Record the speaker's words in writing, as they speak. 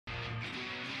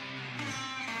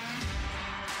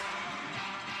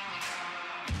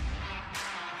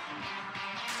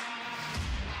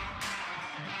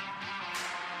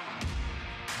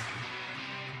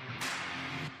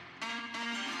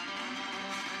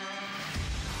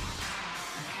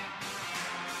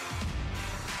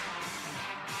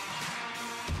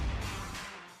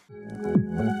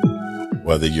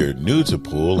Whether you're new to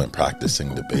pool and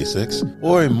practicing the basics,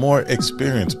 or a more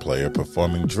experienced player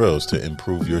performing drills to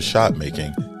improve your shot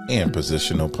making and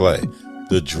positional play,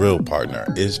 the Drill Partner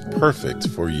is perfect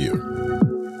for you.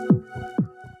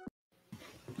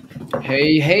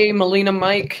 Hey, Melina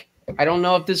Mike. I don't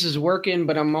know if this is working,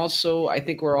 but I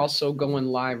think we're also going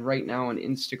live right now on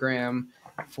Instagram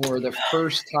for the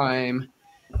first time.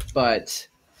 But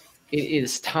it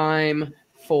is time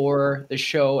for the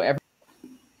show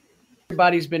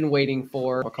everybody's been waiting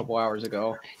for a couple hours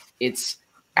ago. It's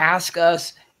Ask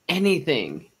Us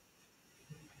Anything.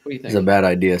 What do you think? It's a bad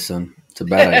idea, son. It's a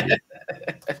bad idea.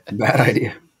 Bad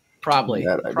idea. Probably.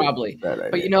 Bad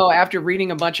idea. But, after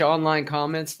reading a bunch of online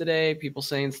comments today, people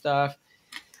saying stuff,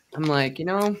 I'm like,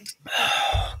 oh,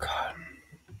 God.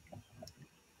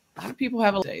 A lot of people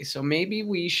have a say, so maybe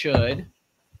we should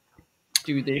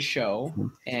do this show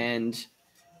and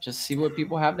just see what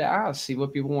people have to ask, see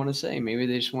what people want to say. Maybe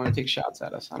they just want to take shots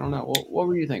at us. I don't know. What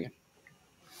were you thinking?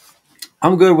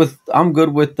 I'm good with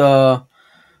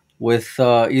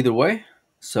either way.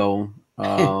 So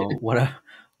whatever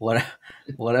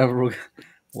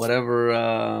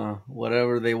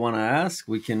they want to ask,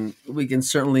 we can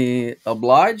certainly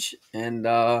oblige. And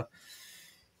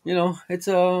it's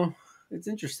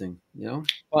interesting.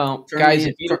 Well, guys,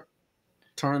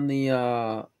 turn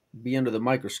the be under the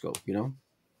microscope.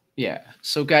 Yeah.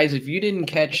 So, guys, if you didn't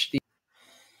catch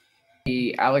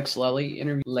the Alex Lely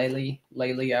interview, Lely,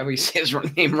 I always say his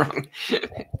name wrong.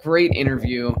 Great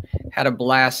interview. Had a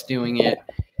blast doing it.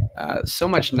 So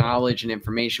much knowledge and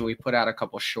information. We put out a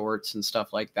couple shorts and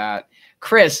stuff like that.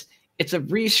 Chris, it's a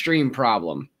restream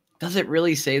problem. Does it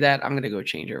really say that? I'm going to go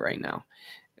change it right now.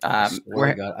 God,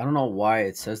 I don't know why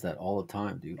it says that all the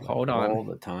time, dude. Hold on. All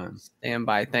the time. Stand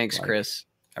by. Thanks, Chris.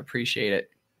 I appreciate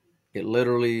it. It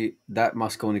literally, that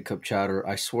Mosconi Cup chatter,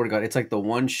 I swear to God, it's like the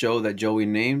one show that Joey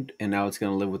named, and now it's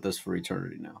going to live with us for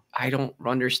eternity now. I don't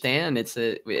understand. It's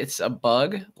a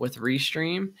bug with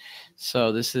Restream.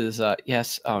 So this is,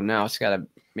 yes. Oh, now it's got to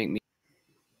make me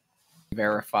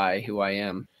verify who I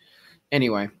am.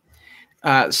 Anyway.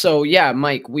 So, yeah,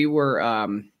 Mike, we were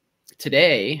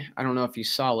today, I don't know if you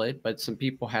saw it, but some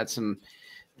people had some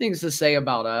things to say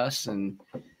about us and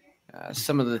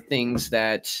some of the things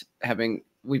that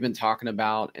we've been talking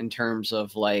about in terms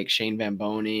of like Shane Van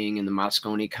Boening and the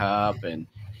Mosconi Cup. And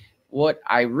what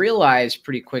I realized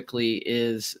pretty quickly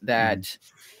is that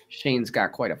Shane's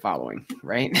got quite a following,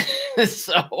 right?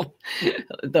 So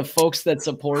the folks that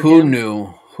support him.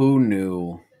 Who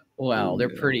knew? Well, they're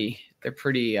pretty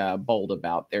bold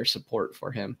about their support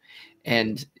for him.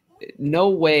 And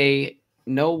nowhere,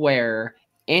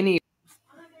 any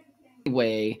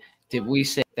way did we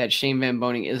say that Shane Van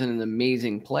Boening isn't an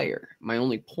amazing player. My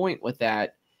only point with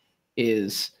that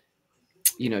is,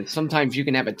 sometimes you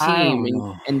can have a team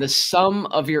and the sum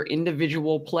of your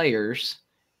individual players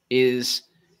is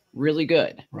really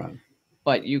good. Right.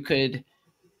 But you could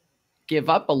give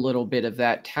up a little bit of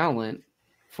that talent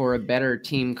for a better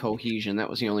team cohesion. That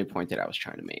was the only point that I was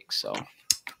trying to make. So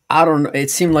I don't know. It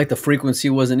seemed like the frequency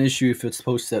was an issue if it's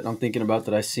posts that I'm thinking about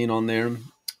that I seen on there.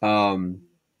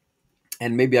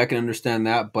 And maybe I can understand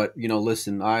that, but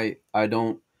listen,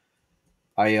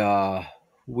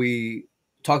 we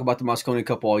talk about the Mosconi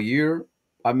Cup all year.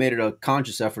 I made it a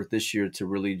conscious effort this year to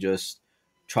really just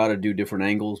try to do different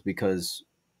angles because,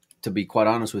 to be quite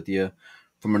honest with you,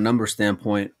 from a number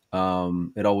standpoint,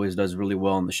 it always does really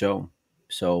well on the show.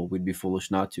 So we'd be foolish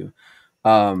not to.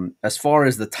 As far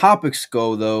as the topics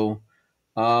go, though,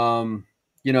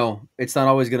 it's not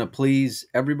always going to please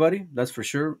everybody, that's for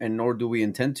sure, and nor do we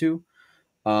intend to.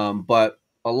 But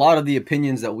a lot of the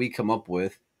opinions that we come up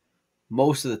with,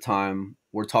 most of the time,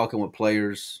 we're talking with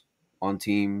players on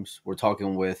teams. We're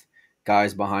talking with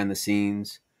guys behind the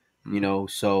scenes,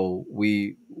 so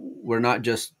we're not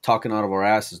just talking out of our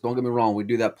asses. Don't get me wrong. We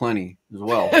do that plenty as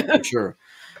well, for sure.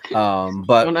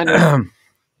 But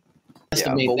it's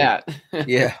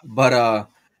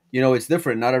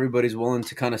different. Not everybody's willing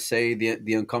to kind of say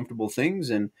the uncomfortable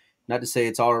things, and not to say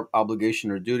it's our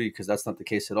obligation or duty, because that's not the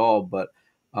case at all. But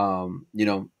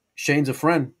Shane's a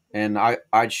friend, and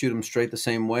I'd shoot him straight the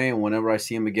same way. And whenever I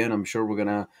see him again, I'm sure we're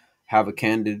gonna have a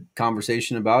candid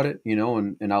conversation about it,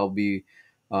 and I'll be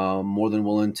more than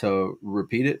willing to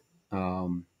repeat it.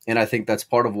 And I think that's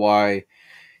part of why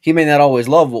he may not always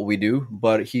love what we do,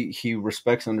 but he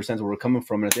respects and understands where we're coming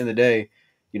from. And at the end of the day,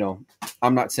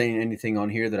 I'm not saying anything on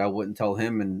here that I wouldn't tell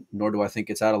him, and nor do I think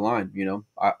it's out of line.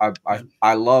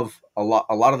 I love a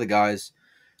lot of the guys.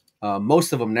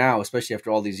 Most of them now, especially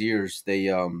after all these years, they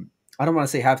I don't want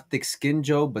to say have thick skin,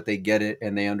 Joe, but they get it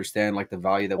and they understand like the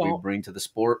value that we bring to the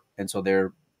sport, and so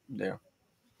they're there.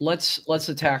 let's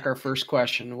attack our first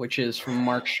question, which is from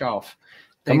Mark Schauf.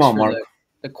 Come on, Mark.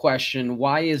 The question: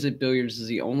 why is it billiards is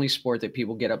the only sport that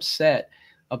people get upset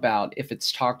about if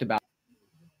it's talked about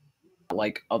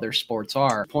like other sports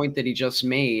are? Point that he just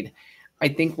made. I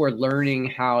think we're learning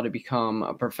how to become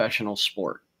a professional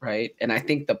sport, right? And I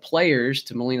think the players,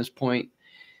 to Melina's point,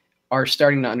 are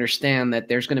starting to understand that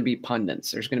there's going to be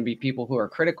pundits. There's going to be people who are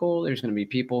critical. There's going to be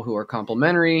people who are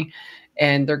complimentary,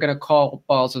 and they're going to call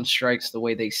balls and strikes the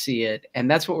way they see it. And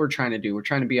that's what we're trying to do. We're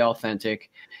trying to be authentic.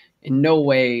 In no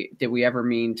way did we ever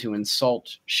mean to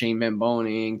insult Shane Van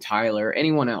Boening, Tyler,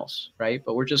 anyone else, right?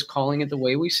 But we're just calling it the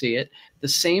way we see it, the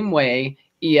same way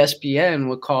ESPN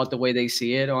would call it the way they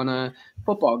see it on a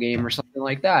football game or something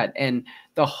like that. And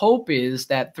the hope is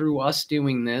that through us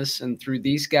doing this and through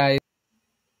these guys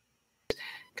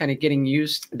kind of getting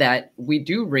used, that we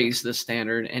do raise the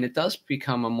standard and it does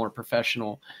become a more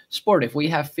professional sport. If we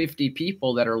have 50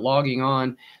 people that are logging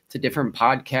on to different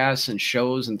podcasts and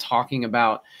shows and talking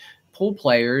about pool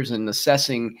players and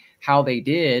assessing how they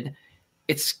did,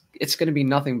 it's going to be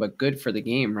nothing but good for the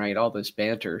game, right? All this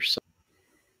banter. So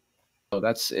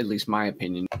that's at least my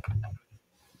opinion.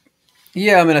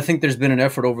 Yeah, I mean, I think there's been an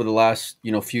effort over the last,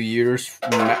 few years,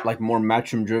 like more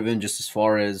matchroom driven, just as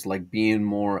far as like being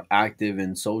more active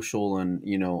and social and,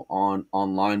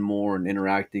 online more and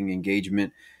interacting,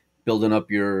 engagement, building up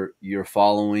your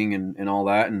following and all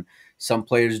that. And some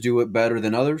players do it better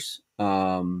than others.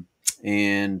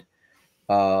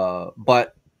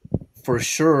 But for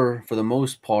sure, for the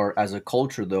most part, as a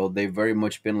culture, though, they've very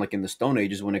much been like in the Stone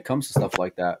Ages when it comes to stuff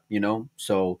like that,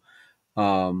 So,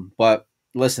 but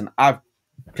listen, I've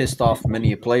pissed off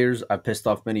many players. I've pissed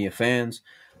off many fans.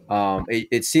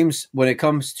 It seems when it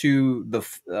comes to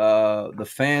the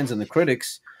fans and the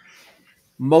critics,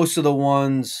 most of the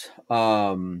ones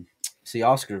see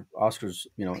Oscar's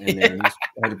in there, and he's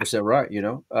 100% right.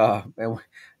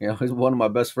 And he's one of my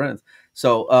best friends.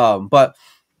 So, but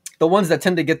the ones that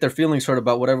tend to get their feelings hurt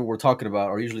about whatever we're talking about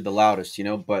are usually the loudest.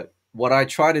 But what I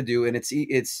try to do, and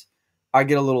it's I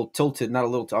get a little tilted, not a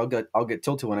little. I'll get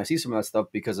tilted when I see some of that stuff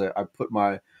because I put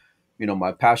my,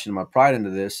 my passion, my pride into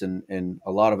this, and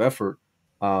a lot of effort.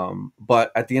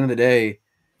 But at the end of the day,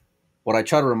 what I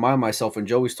try to remind myself, and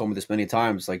Joey's told me this many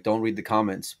times, like don't read the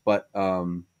comments. But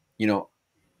I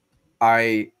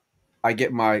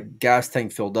get my gas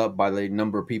tank filled up by the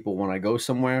number of people when I go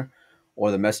somewhere,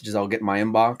 or the messages I'll get in my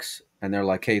inbox, and they're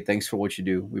like, "Hey, thanks for what you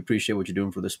do. We appreciate what you're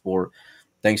doing for the sport.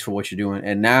 Thanks for what you're doing."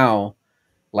 And now,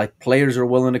 like players are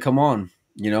willing to come on.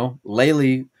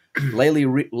 Laylee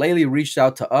reached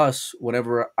out to us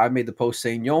whenever I made the post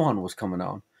saying Johan was coming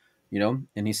on,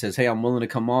 and he says, "Hey, I'm willing to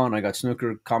come on. I got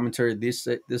snooker commentary this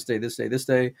day,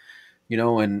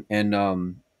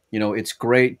 and it's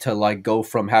great to like go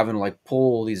from having to like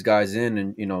pull these guys in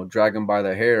and drag them by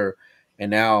the hair, and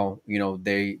now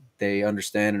they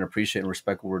understand and appreciate and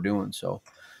respect what we're doing." So,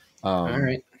 all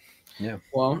right, yeah.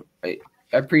 Well, I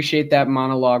appreciate that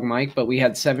monologue, Mike, but we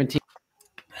had 17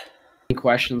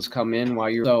 questions come in while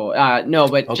you're no,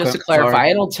 but okay, just to clarify, sorry.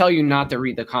 I don't tell you not to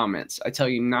read the comments. I tell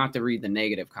you not to read the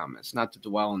negative comments, not to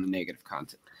dwell on the negative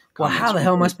content. Well, how the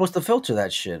hell am I supposed to filter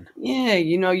that shit? Yeah,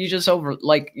 you just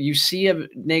you see a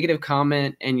negative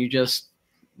comment and you just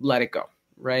let it go,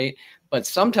 right? But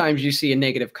sometimes you see a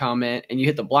negative comment and you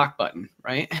hit the block button,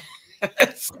 right?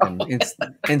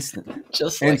 Instant.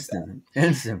 Just like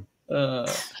instant. Out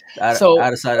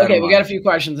of sight, okay, we got a few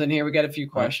questions in here.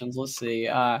 Let's see.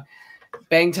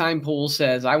 Bang Time Pool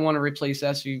says, I want to replace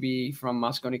SVB from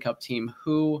Moscone Cup team.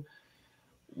 Who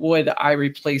would I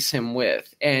replace him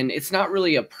with? And it's not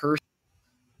really a person,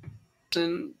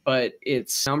 but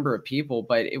it's a number of people,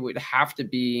 but it would have to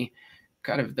be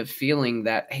kind of the feeling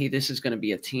that, hey, this is going to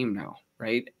be a team now,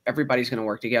 right? Everybody's going to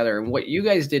work together. And what you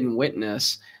guys didn't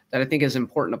witness that I think is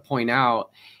important to point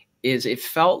out is it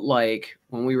felt like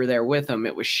when we were there with him,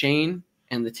 it was Shane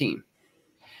and the team.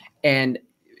 And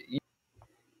you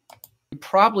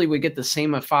probably would get the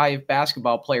same of 5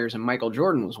 basketball players, and Michael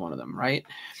Jordan was one of them, right?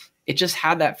 It just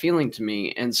had that feeling to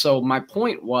me. And so my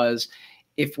point was,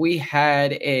 if we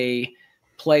had a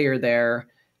player there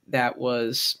that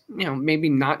was, maybe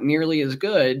not nearly as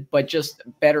good, but just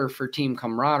better for team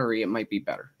camaraderie, it might be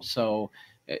better. So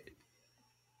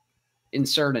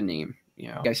insert a name.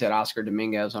 Like I said, Oscar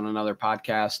Dominguez on another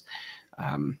podcast,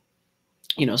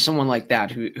 someone like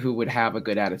that who would have a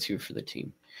good attitude for the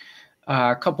team.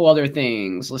 A couple other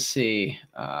things. Let's see.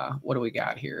 What do we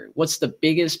got here? What's the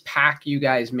biggest pack you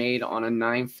guys made on a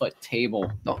 9-foot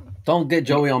table? Don't get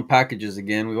Joey on packages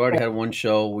again. We've already had one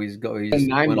show. He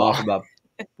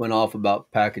went off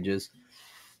about packages.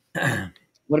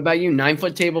 What about you?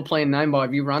 9-foot table playing 9-ball.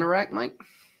 Have you run a rack, Mike?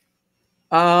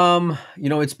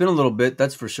 It's been a little bit,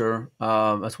 that's for sure.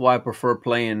 That's why I prefer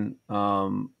playing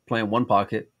one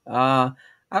pocket. I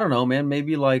don't know, man.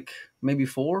 Maybe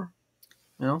four.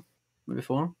 Maybe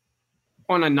four.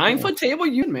 On a Yeah. 9-foot table,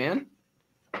 you man.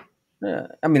 Yeah.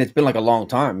 I mean, it's been like a long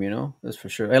time. That's for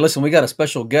sure. Hey, listen, we got a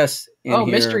special guest in Oh,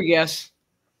 here. mystery guest.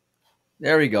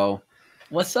 There we go.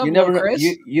 What's up, You never know, Chris?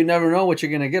 you never know what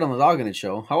you're gonna get on the Dogging It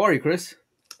Show. How are you, Chris?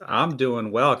 I'm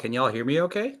doing well. Can y'all hear me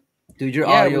okay? Dude, your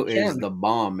Yeah, audio we is can. the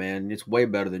bomb, man. It's way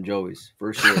better than Joey's,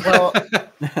 for sure. Well,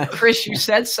 Chris, you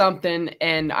said something,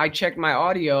 and I checked my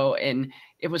audio, and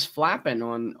it was flapping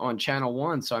on channel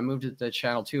 1, so I moved it to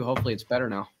channel 2. Hopefully, it's better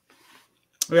now.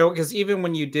 Well, because even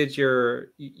when you did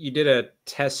a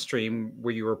test stream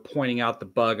where you were pointing out the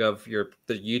bug of the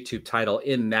YouTube title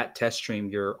in that test stream,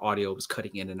 your audio was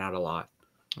cutting in and out a lot.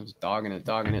 I was dogging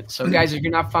it. So, guys, if you're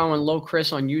not following Low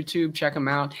Chris on YouTube, check him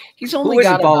out. He's Who only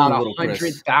isn't got following about Little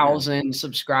Chris? 100,000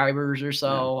 subscribers or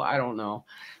so. I don't know,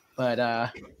 but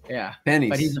yeah. Pennies.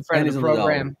 But he's a friend of the Pennies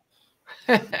on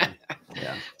the program.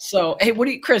 Yeah. So,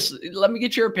 hey, Chris? Let me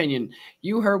get your opinion.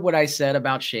 You heard what I said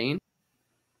about Shane,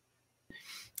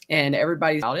 and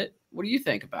everybody's about it. What do you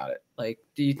think about it? Like,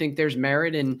 do you think there's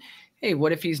merit in? Hey,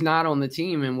 what if he's not on the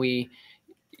team and we?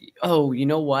 Oh, you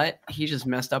know what? He just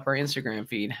messed up our Instagram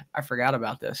feed. I forgot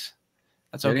about this.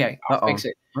 That's Did he? okay. I'll fix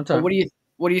it. Okay. But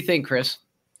what do you think, Chris?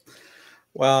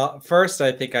 Well, first,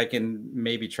 I think I can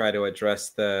maybe try to address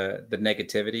the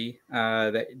negativity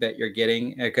that you're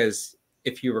getting, because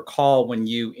if you recall, when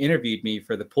you interviewed me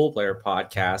for the Pool Player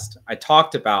podcast, I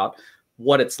talked about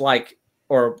what it's like,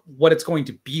 or what it's going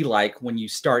to be like when you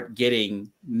start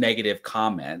getting negative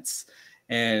comments.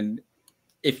 And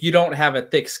if you don't have a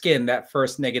thick skin, that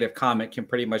first negative comment can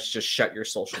pretty much just shut your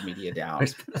social media down.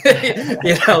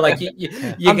 Like you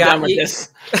I'm got done with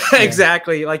this.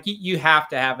 Exactly. Like you have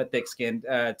to have a thick skin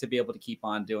to be able to keep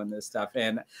on doing this stuff.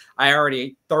 And I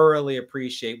already thoroughly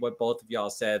appreciate what both of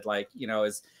y'all said. Like,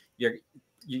 is you're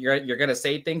going to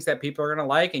say things that people are going to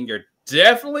like, and you're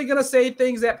definitely going to say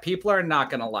things that people are not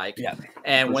going to like. Yeah.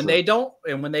 And when they don't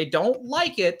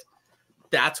like it,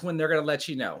 that's when they're going to let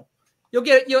you know.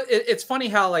 It's funny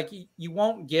how like you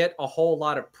won't get a whole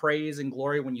lot of praise and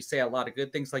glory when you say a lot of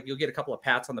good things. Like you'll get a couple of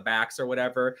pats on the backs or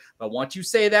whatever, but once you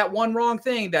say that one wrong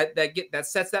thing that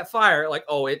sets that fire, like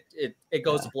it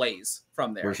goes ablaze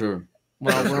from there. For sure.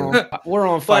 Well, we're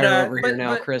on fire over here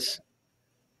now, Chris.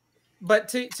 But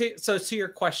to your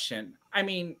question, I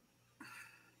mean,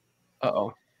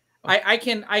 Uh-oh. I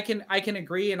can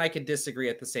agree and I can disagree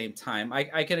at the same time.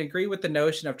 I can agree with the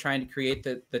notion of trying to create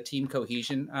the team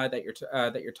cohesion that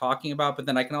you're talking about, but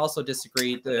then I can also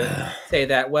disagree to say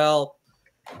that, well,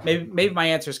 maybe my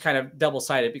answer is kind of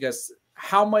double-sided, because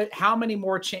how many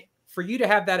more for you to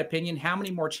have that opinion, how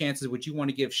many more chances would you want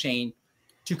to give Shane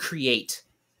to create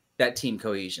that team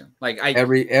cohesion? Like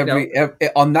every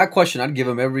on that question, I'd give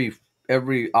him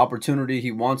every opportunity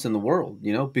he wants in the world,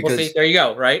 because there you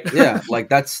go. Right. Yeah. Like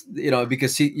that's,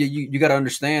 because you got to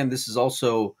understand, this is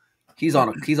also, he's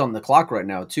on the clock right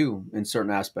now too, in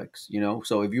certain aspects,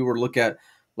 so if you were to look at,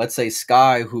 let's say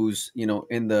Sky, who's,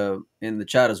 in the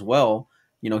chat as well,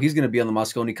 he's going to be on the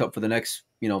Mosconi Cup for the next,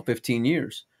 15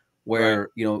 years, where,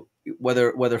 right.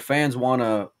 Whether fans want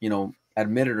to,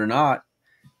 admit it or not,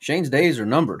 Shane's days are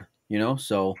numbered,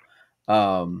 so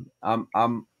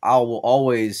I will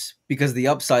always, because the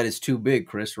upside is too big,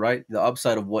 Chris, right? The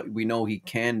upside of what we know he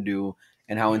can do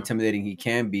and how intimidating he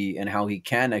can be and how he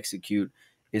can execute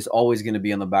is always going to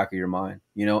be on the back of your mind,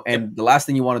 and the last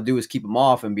thing you want to do is keep him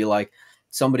off and be like,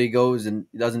 somebody goes and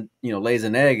doesn't, lays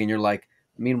an egg, and you're like,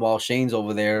 meanwhile, Shane's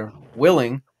over there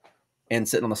willing and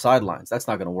sitting on the sidelines. That's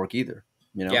not going to work either,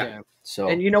 Yeah. So,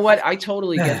 and you know what? I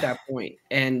totally get that point.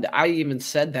 And I even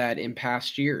said that in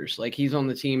past years. Like, he's on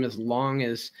the team as long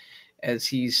as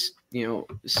he's,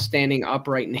 standing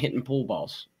upright and hitting pool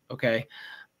balls. Okay.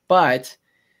 But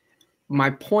my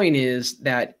point is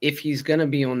that if he's going to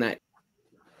be on that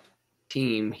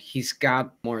team, he's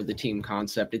got more of the team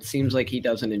concept. It seems like he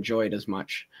doesn't enjoy it as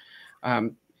much.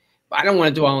 I don't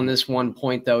want to dwell on this one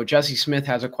point, though. Jesse Smith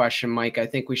has a question, Mike. I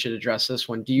think we should address this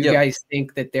one. Do you guys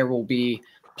think that there will be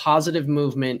positive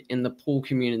movement in the pool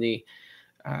community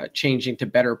changing to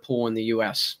better pool in the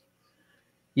U.S.?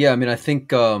 Yeah, I mean, I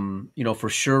think, for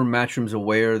sure Matchroom's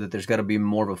aware that there's got to be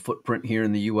more of a footprint here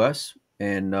in the U.S.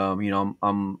 And,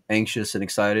 I'm anxious and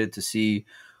excited to see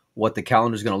what the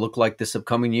calendar is going to look like this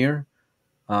upcoming year.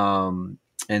 And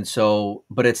so,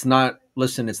 but it's not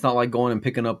like going and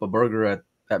picking up a burger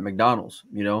at McDonald's.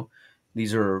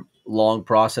 These are long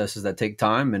processes that take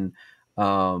time. And,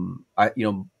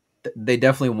 they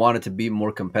definitely want it to be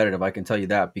more competitive. I can tell you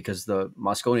that, because the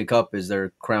Mosconi Cup is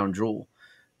their crown jewel.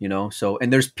 you know. So,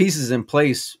 and there's pieces in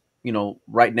place, you know,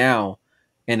 right now.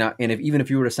 And even if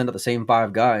you were to send out the same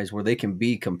 5 guys, where they can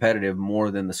be competitive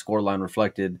more than the scoreline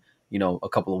reflected, you know, a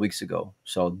couple of weeks ago.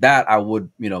 So that I would,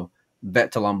 you know,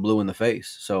 bet till I'm blue in the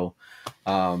face. So,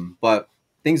 but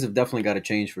things have definitely got to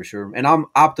change for sure. And I'm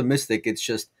optimistic. It's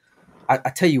just, I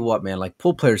tell you what, man, like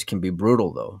pool players can be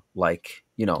brutal though. Like,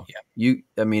 you know,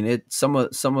 I mean, some of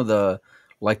the,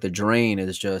 like the drain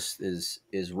is just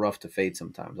is rough to fade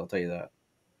sometimes. I'll tell you that.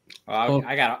 Well,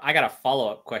 I got a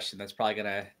follow-up question that's probably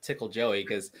gonna tickle Joey,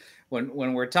 because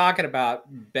when we're talking about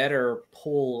better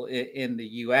pool in the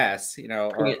U.S., you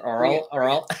know,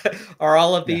 are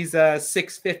all of these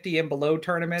 650 and below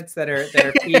tournaments that are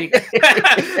feeding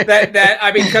that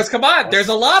I mean, because come on, there's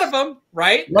a lot of them,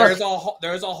 right? Look,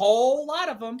 there's a whole lot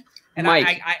of them, and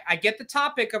I get the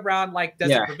topic around, like, does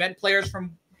it prevent players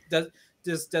from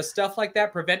does stuff like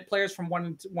that prevent players from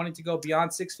wanting to go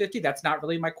beyond 650? That's not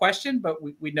really my question, but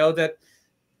we know that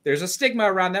there's a stigma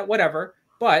around that, whatever.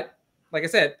 But like I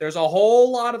said, there's a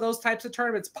whole lot of those types of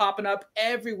tournaments popping up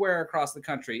everywhere across the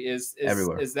country. Is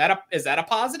that a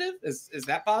positive? Is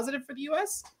that positive for the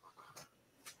US?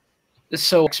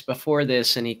 So before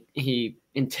this, and he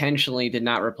intentionally did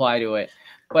not reply to it,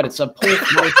 but it's a point.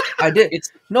 I did.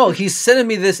 No, he's sending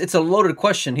me this. It's a loaded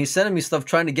question. He's sending me stuff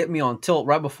trying to get me on tilt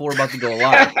right before we're about to go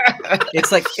live.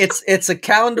 It's like it's a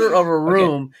calendar of a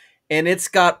room, and it's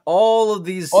got all of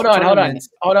these. Hold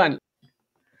on.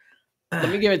 Let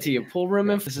me give it to you. Pool room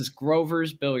info. This is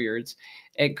Grover's Billiards,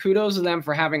 and kudos to them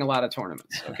for having a lot of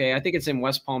tournaments. Okay, I think it's in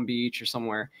West Palm Beach or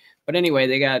somewhere. But anyway,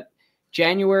 they got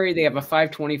January. They have a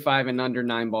 525 and under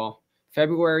 9-ball.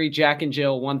 February, Jack and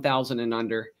Jill 1,000 and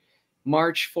under.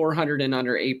 March 400 and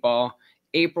under 8-ball,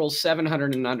 April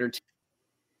 700 and under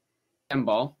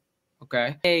 10-ball.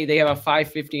 Okay. May they have a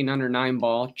 550 and under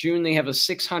 9-ball. June they have a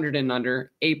 600 and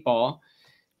under 8-ball.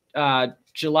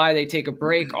 July they take a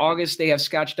break. August they have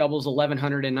Scotch doubles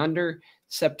 1100 and under.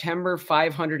 September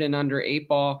 500 and under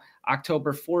 8-ball.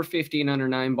 October 450 and under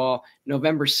 9-ball.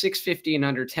 November 650 and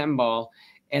under 10-ball,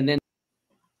 and then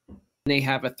they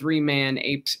have a 3-man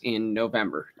apes in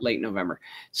November, late November.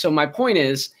 So my point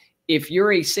is, if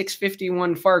you're a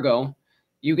 651 Fargo,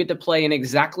 you get to play in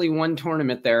exactly one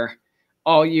tournament there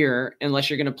all year, unless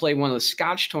you're going to play one of the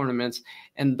Scotch tournaments.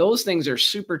 And those things are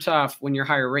super tough when you're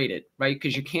higher rated, right?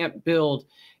 Because you can't build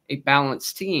a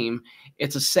balanced team.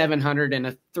 It's a 700 and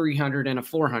a 300 and a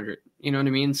 400. You know what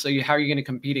I mean? So how are you going to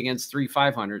compete against 3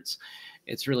 500s?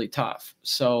 It's really tough.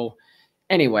 So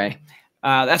anyway,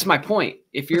 that's my point.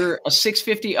 If you're a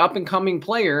 650 up and coming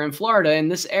player in Florida in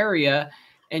this area,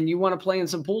 and you want to play in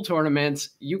some pool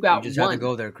tournaments, you just had to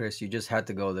go there, Chris. You just had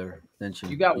to go there, didn't you?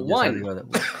 You got one.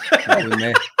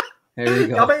 There you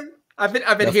go. I've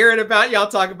been hearing about y'all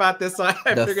talk about this. So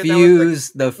the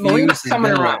fuse Molina's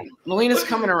coming around. Molina's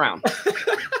coming around.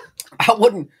 I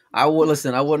wouldn't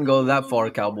go that far,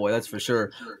 Cowboy. That's for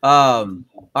sure. All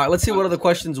right, let's see what other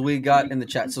questions we got in the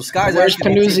chat. So Sky's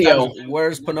asking,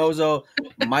 where's Panozzo?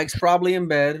 Mike's probably in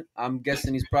bed. I'm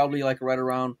guessing he's probably like right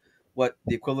around what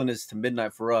the equivalent is to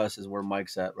midnight for us, is where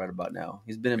Mike's at right about now.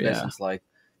 He's been in bed since like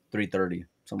 3:30,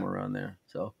 somewhere around there.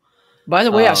 So, by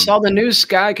the way, I saw the news,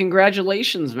 Sky.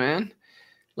 Congratulations, man.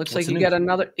 Looks like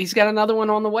he's got another one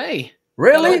on the way.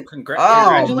 Really? Oh,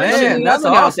 congratulations, man, that's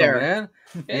awesome, out there, man.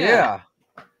 Yeah.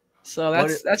 So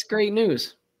that's great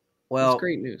news. Well, that's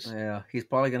great news. Yeah, he's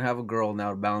probably gonna have a girl now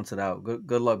to balance it out.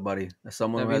 Good luck, buddy. As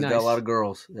someone who has got a lot of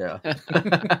girls. Yeah.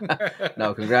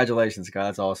 No, congratulations, Scott.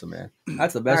 That's awesome, man.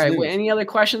 That's the best. All right. News. Well, any other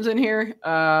questions in here?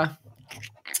 I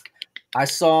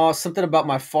saw something about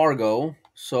my Fargo.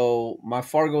 So my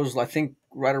Fargo's, I think,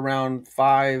 right around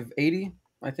 580.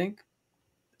 I think.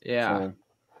 Yeah. So,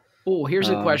 oh, here's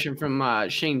a question from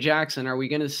Shane Jackson. Are we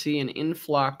going to see an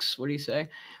influx? What do you say?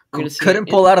 Couldn't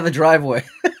pull out of the driveway.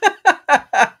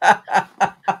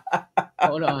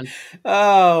 Hold on.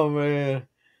 Oh, man.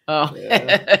 Oh,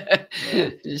 yeah.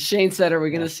 Shane said, are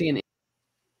we going to see an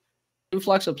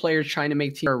influx of players trying to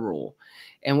make team rule?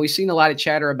 And we've seen a lot of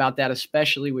chatter about that,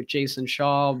 especially with Jason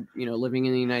Shaw, living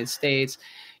in the United States.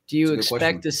 Do you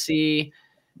expect to see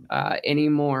any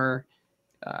more,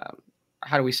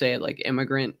 how do we say it, like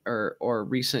immigrant or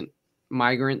recent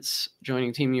migrants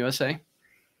joining Team USA?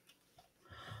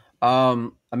 I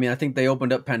mean, I think they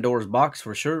opened up Pandora's box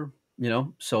for sure.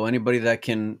 So anybody that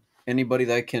can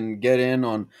get in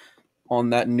on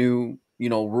that new,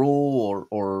 rule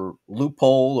or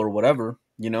loophole or whatever,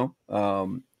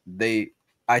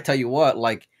 I tell you what,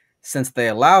 like, since they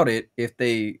allowed it, if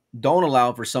they don't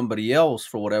allow it for somebody else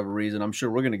for whatever reason, I'm sure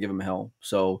we're going to give them hell.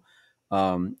 So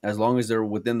as long as they're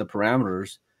within the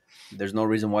parameters, there's no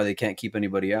reason why they can't keep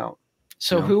anybody out.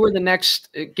 So who are the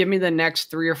next? Give me the next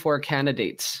 3 or 4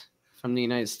 candidates from the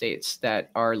United States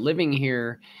that are living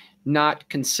here, not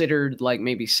considered like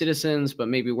maybe citizens, but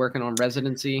maybe working on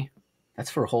residency.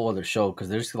 That's for a whole other show because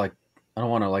there's like I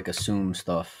don't want to like assume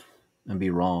stuff and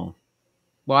be wrong.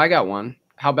 Well, I got one.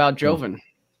 How about Jovan?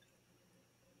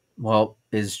 Well,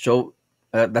 is Joe?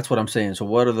 That's what I'm saying. So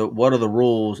what are the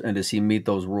rules, and does he meet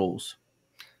those rules?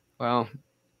 Well,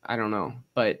 I don't know,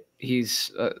 but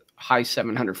he's a high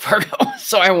 700 Fargo,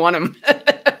 so I want him.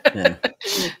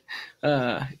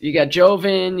 Yeah. You got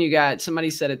Jovan. You got somebody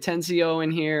said Atencio in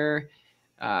here.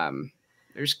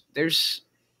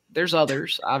 There's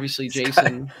others. Obviously,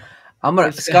 Jason.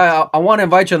 Sky. I want to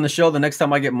invite you on the show the next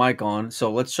time I get Mike on.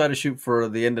 So let's try to shoot for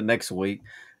the end of next week,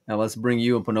 and let's bring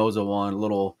you and Pinozo on a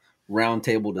little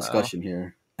roundtable discussion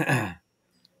here.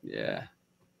 Yeah.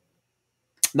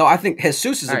 No, I think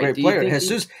Jesus is a great player.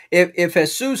 Jesus, if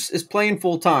Jesus is playing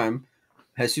full time,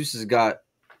 Jesus has got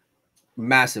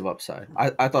massive upside.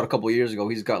 I thought a couple of years ago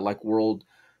he's got like world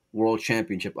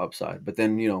championship upside, but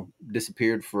then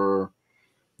disappeared for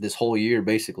this whole year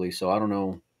basically. So I don't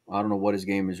know what his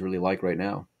game is really like right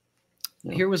now.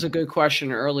 Yeah. Here was a good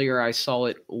question earlier. I saw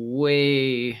it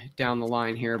way down the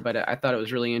line here, but I thought it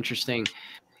was really interesting.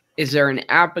 Is there an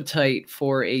appetite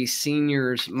for a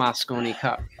seniors Mosconi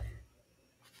Cup?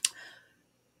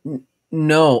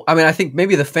 No. I mean, I think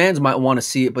maybe the fans might want to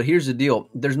see it, but here's the deal.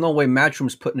 There's no way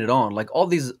Matchroom's putting it on. Like all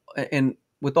these, and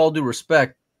with all due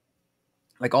respect,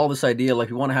 like all this idea, like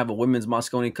we want to have a women's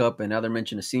Mosconi Cup, and now they're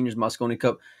mentioning a seniors Mosconi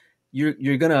Cup.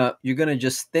 You're gonna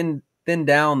just thin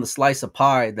down the slice of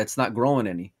pie that's not growing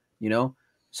any,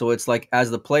 So it's like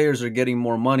as the players are getting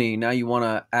more money, now you want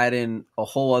to add in a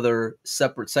whole other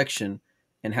separate section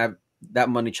and have that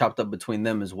money chopped up between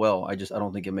them as well. I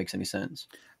don't think it makes any sense.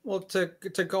 Well, to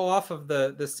go off of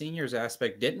the seniors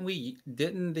aspect, didn't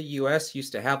the US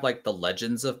used to have like the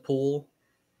Legends of Pool?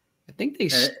 I think they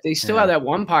still have that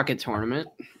one pocket tournament.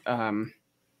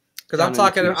 Because I'm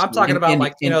talking about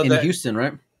like in Houston,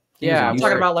 right? Yeah, I'm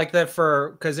talking about like that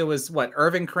because it was what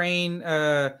Irvin Crane.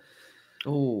 That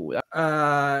was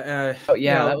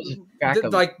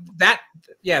like that.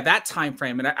 Yeah, that time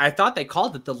frame, and I thought they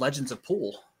called it the Legends of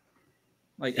Pool.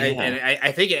 Like, yeah.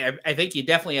 I think you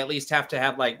definitely at least have to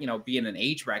have like be in an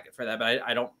age bracket for that, but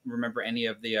I don't remember any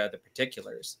of the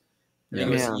particulars. I think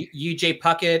it was UJ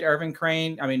Puckett, Irvin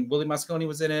Crane. I mean, Willie Mosconi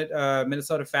was in it.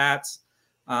 Minnesota Fats.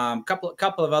 Couple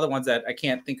of other ones that I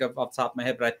can't think of off the top of my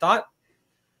head, but I thought.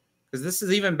 Because this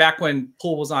is even back when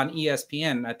pool was on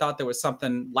ESPN. I thought there was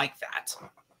something like that.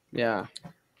 Yeah.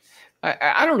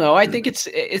 I don't know. I think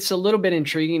it's a little bit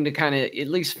intriguing to kind of at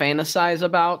least fantasize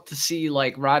about, to see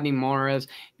like Rodney Morris,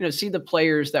 see the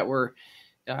players that were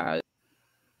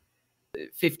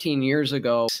 15 years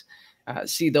ago,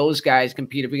 see those guys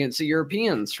compete against the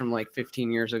Europeans from like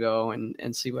 15 years ago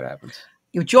and see what happens.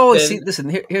 You always see, listen,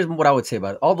 here's what I would say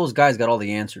about it. All those guys got all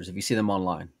the answers if you see them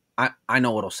online. I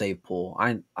know what'll save pool.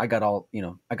 I got all,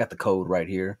 I got the code right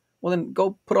here. Well, then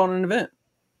go put on an event.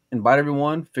 Invite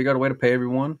everyone, figure out a way to pay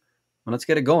everyone, and let's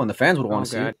get it going. The fans would want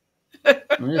to see it.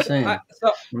 I'm just saying.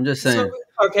 I'm just saying.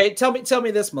 Okay, tell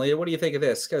me this, Malia. What do you think of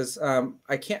this? Because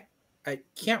I can't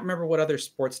remember what other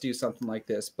sports do something like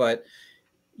this, but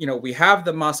we have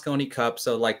the Mosconi Cup,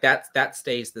 so like that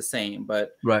stays the same.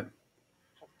 But right.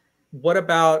 What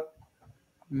about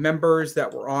members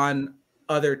that were on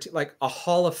like a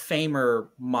Hall of Famer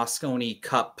Mosconi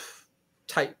Cup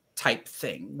type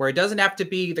thing, where it doesn't have to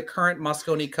be the current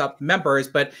Mosconi Cup members,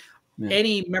 but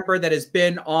any member that has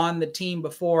been on the team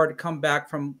before to come back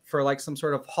for like some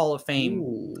sort of Hall of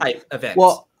Fame type event.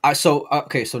 Well, so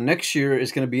next year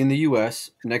is going to be in the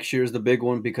U.S. Next year is the big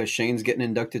one because Shane's getting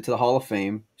inducted to the Hall of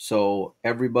Fame. So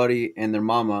everybody and their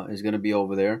mama is going to be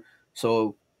over there.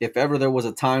 So if ever there was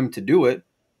a time to do it,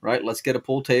 right, let's get a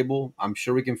pool table. I'm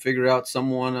sure we can figure out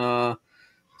someone to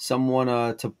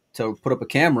put up a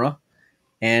camera.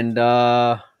 And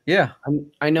yeah,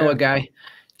 I know a guy.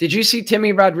 Did you see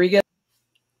Timmy Rodriguez's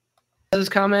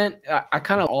comment? I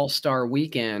kind of all-star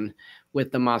weekend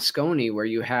with the Mosconi, where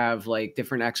you have like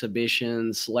different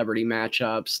exhibitions, celebrity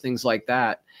matchups, things like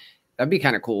that. That'd be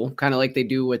kind of cool, kind of like they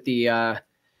do with the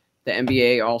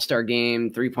NBA All-Star Game,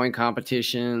 3-point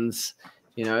competitions.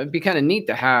 It'd be kind of neat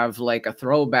to have like a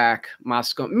throwback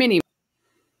mini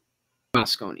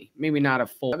Mosconi. Maybe not a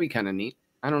full. That'd be kind of neat.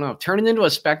 I don't know. Turn it into a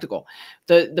spectacle.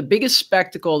 The biggest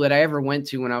spectacle that I ever went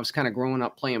to when I was kind of growing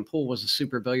up playing pool was the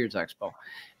Super Billiards Expo.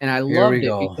 And I loved it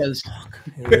because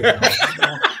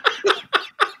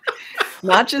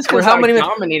not just because I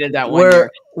dominated that one year.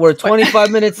 We're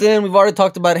 25 minutes in. We've already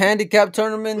talked about handicap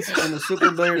tournaments and the Super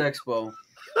Billiards Expo.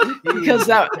 Because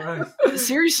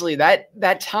seriously,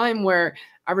 that time where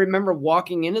I remember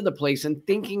walking into the place and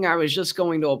thinking I was just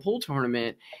going to a pool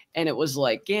tournament, and it was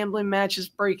like gambling matches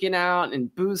breaking out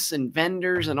and booths and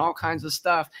vendors and all kinds of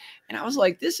stuff. And I was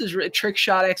like, this is trick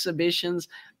shot exhibitions.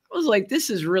 I was like, this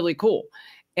is really cool.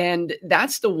 And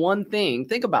that's the one thing,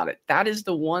 think about it. That is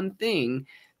the one thing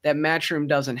that Matchroom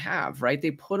doesn't have, right?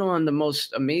 They put on the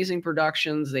most amazing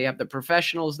productions. They have the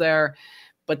professionals there,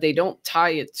 but they don't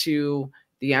tie it to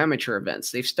the amateur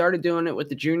events. They've started doing it with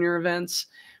the junior events,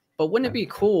 but wouldn't it be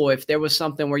cool if there was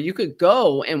something where you could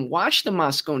go and watch the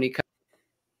Mosconi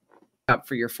Cup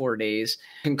for your 4 days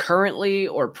concurrently,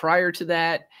 or prior to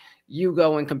that, you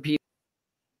go and compete?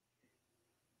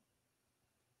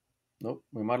 Nope,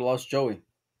 we might have lost Joey.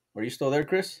 Are you still there,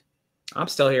 Chris? I'm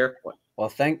still here. Well,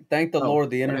 thank the Lord.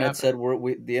 The internet said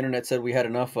the internet said we had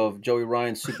enough of Joey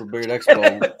Ryan's Super Beard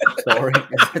Expo story.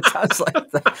 It sounds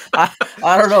like that.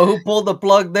 I don't know who pulled the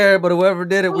plug there, but whoever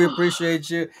did it, we appreciate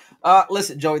you.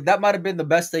 Listen, Joey, that might have been the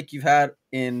best take you've had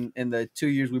in the 2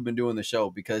 years we've been doing the show,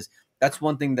 because that's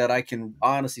one thing that I can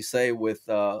honestly say with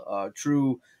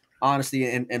true honesty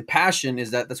and passion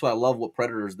is that's why I love what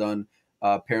Predator's done,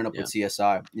 pairing up with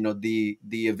CSI. You know, the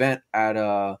event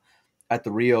at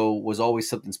the Rio was always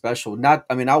something special.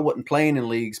 I wasn't playing in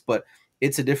leagues, but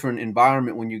it's a different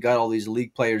environment when you got all these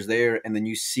league players there, and then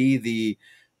you see the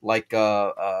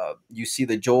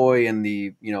joy and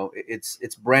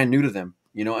it's brand new to them,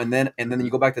 and then you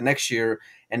go back the next year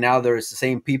and now there's the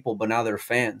same people, but now they're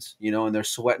fans, and they're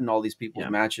sweating all these people's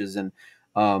matches, and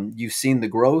you've seen the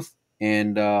growth,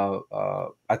 and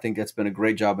I think that's been a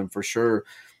great job, and for sure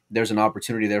there's an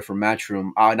opportunity there for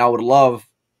Matchroom. And I would love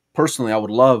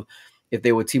if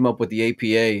they would team up with the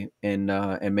APA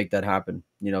and make that happen,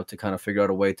 to kind of figure out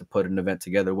a way to put an event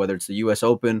together, whether it's the US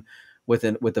Open with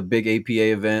a big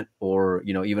APA event, or,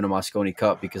 even a Mosconi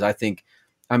Cup, because I think,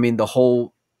 the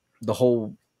whole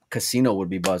casino would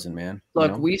be buzzing, man.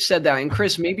 Look, we said that, and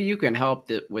Chris, maybe you can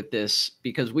help with this,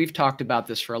 because we've talked about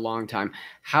this for a long time.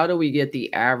 How do we get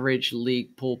the average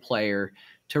league pool player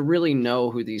to really know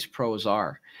who these pros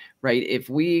are? Right? If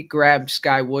we grab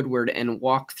Sky Woodward and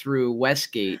walk through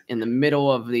Westgate in the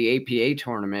middle of the APA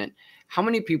tournament, how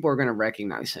many people are going to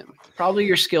recognize him? Probably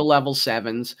your skill level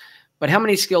 7s, but how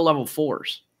many skill level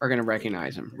 4s are going to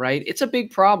recognize him, right? It's a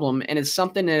big problem, and it's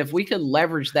something that if we could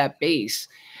leverage that base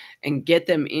and get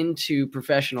them into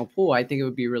professional pool, I think it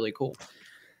would be really cool.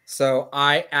 So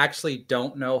I actually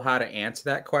don't know how to answer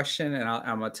that question, and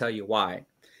I'm going to tell you why.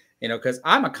 Because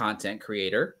I'm a content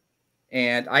creator.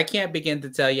 And I can't begin to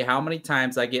tell you how many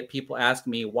times I get people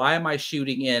asking me, why am I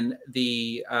shooting in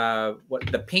the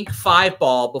pink 5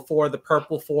 ball before the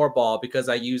purple 4 ball, because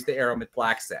I use the Aeromith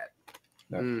Black set.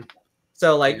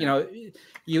 So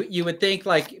you would think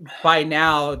like by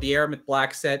now the Aeromith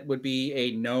Black set would be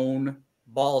a known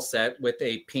ball set with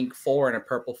a pink 4 and a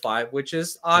purple 5, which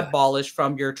is oddballish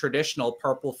from your traditional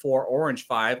purple 4 orange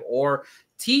 5 or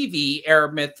TV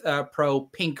Aeromith Pro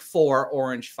pink 4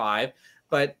 orange 5.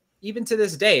 But even to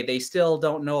this day, they still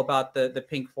don't know about the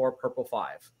pink 4, purple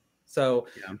 5. So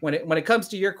when it comes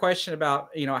to your question about,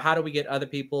 how do we get other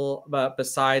people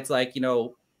besides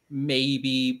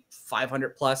maybe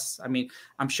 500 plus?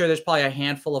 I'm sure there's probably a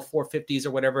handful of 450s or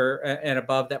whatever and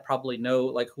above that probably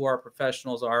know who our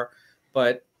professionals are,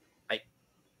 but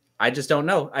I just don't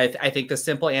know. I think the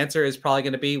simple answer is probably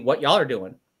going to be what y'all are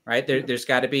doing, right? There's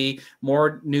got to be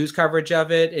more news coverage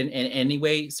of it in any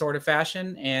way, sort of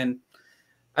fashion, and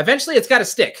eventually it's got to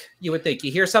stick. You would think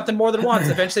you hear something more than once.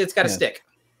 Eventually it's got to stick.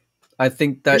 I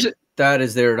think that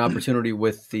is there an opportunity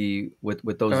with those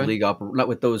not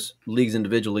with those leagues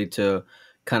individually to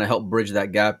kind of help bridge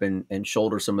that gap and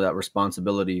shoulder some of that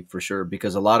responsibility, for sure,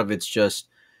 because a lot of it's just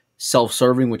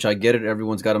self-serving, which I get it.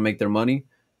 Everyone's got to make their money,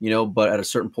 but at a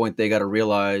certain point they got to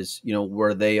realize,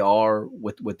 where they are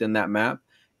within that map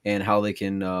and how they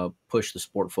can push the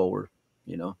sport forward,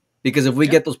 because if we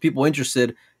get those people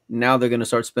interested, now they're going to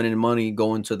start spending money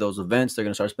going to those events. They're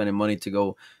going to start spending money to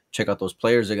go check out those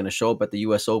players. They're going to show up at the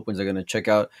U.S. Opens. They're going to check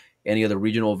out any of the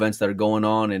regional events that are going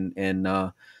on, and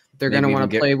they're going to want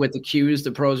to play with the cues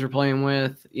the pros are playing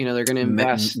with. They're going to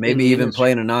invest. Maybe even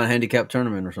play in a non-handicap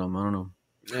tournament or something. I don't know.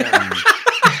 Yeah.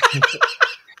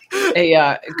 Hey,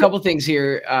 a couple things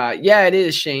here. It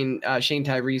is Shane. Shane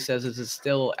Tyree says, "Is it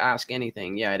still Ask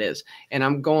Anything?" Yeah, it is. And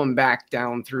I'm going back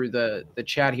down through the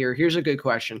chat here. Here's a good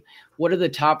question. What are the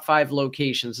top 5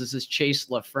 locations? This is Chase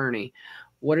LaFernie.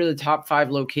 What are the top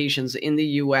 5 locations in the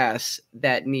U.S.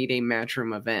 that need a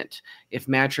Matchroom event? If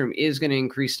Matchroom is going to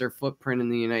increase their footprint in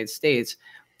the United States,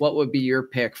 what would be your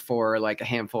pick for a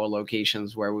handful of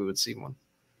locations where we would see one?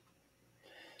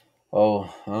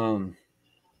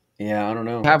 Yeah, I don't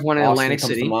know. Have one in Austin Atlantic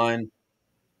comes City. to mind.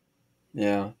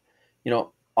 Yeah,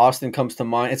 Austin comes to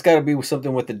mind. It's got to be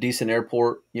something with a decent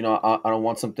airport. I don't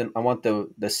want something. I want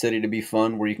the city to be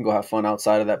fun, where you can go have fun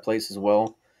outside of that place as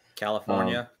well.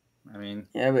 California. I mean,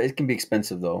 Yeah, but it can be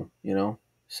expensive though.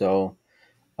 So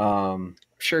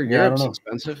Sure, yeah, I don't Europe's know.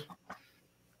 expensive.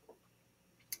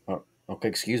 Oh, okay,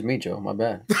 excuse me, Joe. My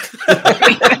bad.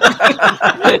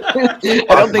 I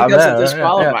don't think My that's a bad.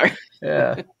 disqualifier.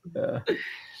 Yeah.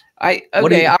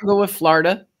 I'll go with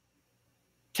Florida,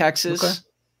 Texas, Okay.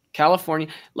 California.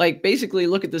 Like basically,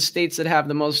 look at the states that have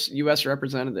the most U.S.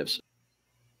 representatives,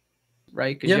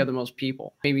 right? Because you have the most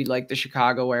people. Maybe like the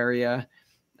Chicago area,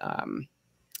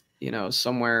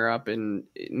 somewhere up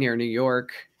near New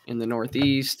York in the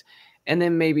Northeast, and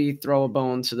then maybe throw a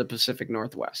bone to the Pacific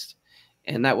Northwest,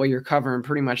 and that way you're covering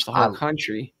pretty much the whole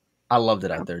country. I loved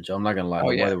it out there, Joe. I'm not gonna lie.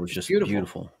 The weather was just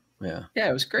beautiful. Yeah,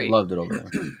 it was great. Loved it over there.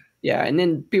 Yeah, and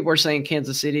then people are saying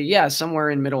Kansas City, somewhere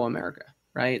in Middle America,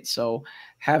 right? So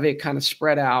have it kind of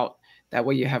spread out. That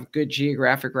way you have good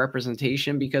geographic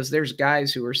representation, because there's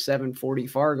guys who are 740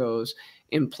 Fargos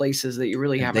in places that you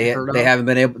really haven't heard of. They haven't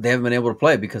been able to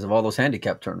play because of all those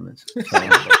handicap tournaments. So,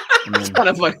 it's kind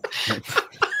of like,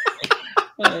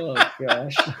 oh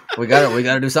gosh, we got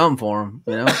to do something for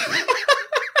them,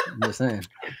 I'm just saying.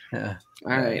 Yeah.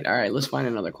 All right. Let's find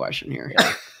another question here.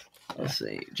 Yeah. Let's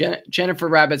see. Jennifer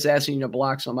Rabbit's asking you to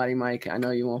block somebody, Mike. I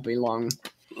know you won't be long.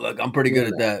 Look, I'm pretty good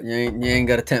at that. You ain't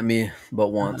got to tempt me but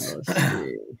once. Let's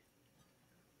see.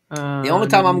 The only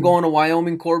time I'm going to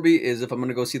Wyoming, Corby, is if I'm going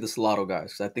to go see the Salado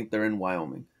guys, because I think they're in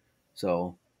Wyoming.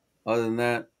 So, other than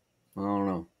that, I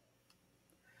don't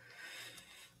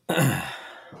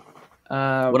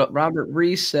know. Robert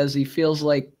Reese says he feels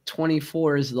like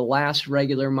 24 is the last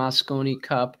regular Mosconi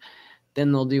Cup.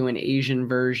 Then they'll do an Asian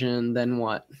version. Then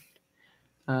what?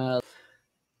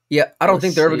 Yeah, I don't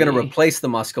think they're ever going to replace the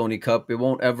Mosconi Cup.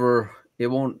 It'll never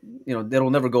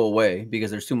go away,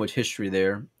 because there's too much history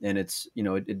there, and it's,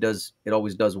 it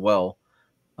always does well.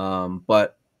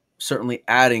 But certainly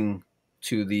adding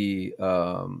to the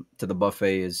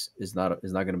buffet is not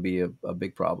going to be a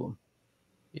big problem.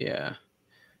 Yeah.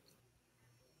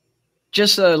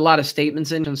 Just a lot of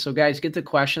statements in. So guys, get the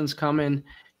questions coming.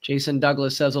 Jason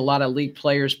Douglas says a lot of league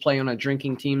players play on a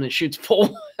drinking team that shoots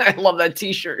pool. I love that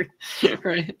T-shirt.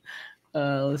 Right.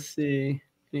 Let's see.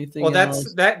 Anything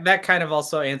else? That kind of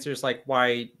also answers like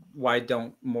why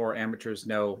don't more amateurs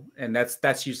know? And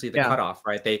that's usually the cutoff,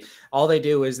 right? All they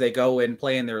do is they go and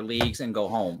play in their leagues and go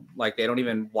home. Like they don't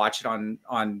even watch it on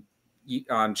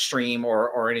stream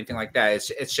or anything like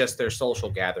that. It's just their social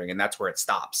gathering, and that's where it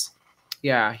stops.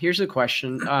 Yeah. Here's a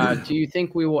question. Do you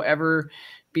think we will ever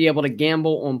be able to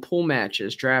gamble on pool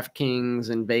matches, DraftKings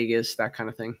and Vegas, that kind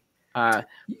of thing?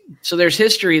 So there's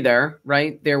history there,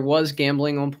 right? There was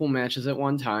gambling on pool matches at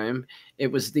one time. It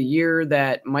was the year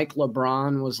that Mike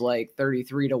LeBron was like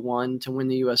 33-1 to win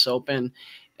the US Open,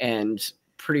 and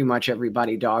pretty much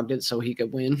everybody dogged it so he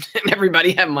could win, and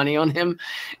everybody had money on him.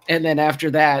 And then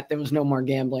after that, there was no more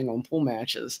gambling on pool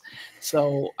matches.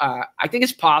 So I think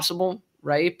it's possible,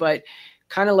 right? But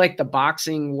kind of like the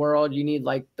boxing world, you need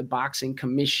like the boxing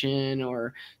commission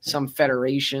or some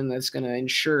federation that's going to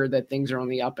ensure that things are on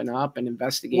the up and up and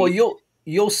investigate. Well,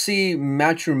 you'll see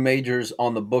matchroom majors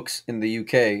on the books in the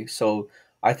UK. So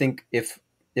I think if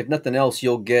nothing else,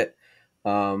 you'll get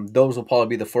those will probably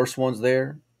be the first ones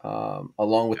there,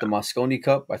 along with the Mosconi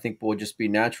Cup. I think will just be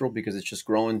natural because it's just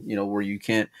growing, where you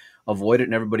can't avoid it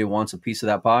and everybody wants a piece of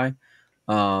that pie.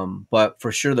 But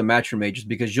for sure the matchroom majors,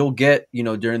 because you'll get,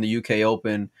 during the UK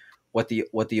Open, what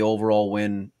the overall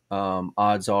win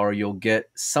odds are. You'll get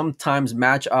sometimes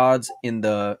match odds in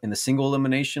the single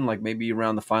elimination, like maybe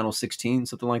around the final 16,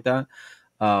 something like that.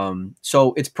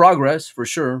 So it's progress for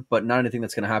sure, but not anything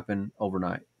that's going to happen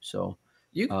overnight. So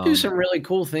you can do some really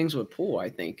cool things with pool, I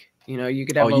think. You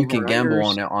could have you can gamble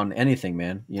on anything,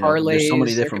 man. Parlays, there's so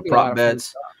many different prop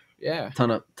bets. Yeah, ton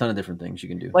of different things you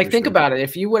can do. Like think about it.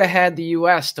 If you would have had the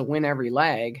U.S. to win every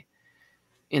leg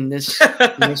in this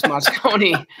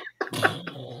Mosconi,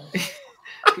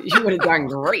 you would have done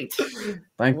great.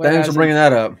 Thanks for bringing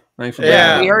that up. Thanks for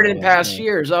we heard it in past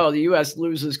years. Oh, the U.S.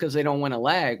 loses because they don't win a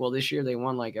leg. Well, this year they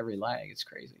won like every leg. It's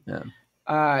crazy. Yeah.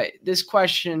 This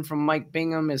question from Mike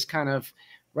Bingham is kind of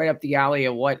right up the alley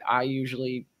of what I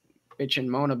usually bitch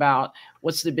and moan about.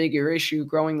 What's the bigger issue,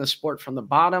 growing the sport from the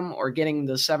bottom or getting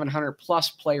the 700 plus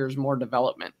players more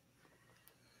development?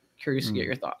 Curious to get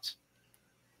your thoughts.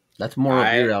 That's more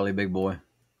of your alley, big boy.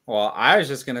 Well, I was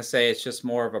just going to say it's just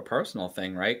more of a personal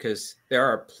thing, right? Because there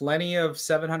are plenty of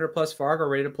 700 plus Fargo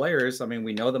rated players. I mean,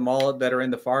 we know them all that are in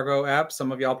the Fargo app.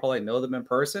 Some of y'all probably know them in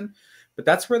person, but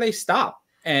that's where they stop.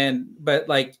 but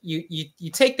like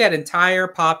you take that entire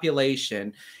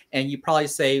population and you probably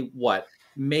say what,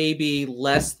 maybe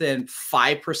less than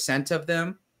 5% of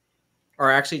them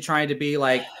are actually trying to be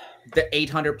like the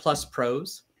 800 plus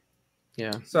pros.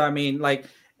 Yeah. So I mean, like,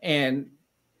 and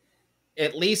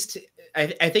at least I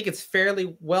think it's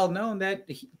fairly well known that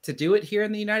to do it here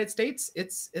in the United States,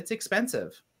 it's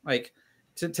expensive. Like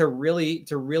to really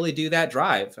do that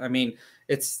drive. I mean,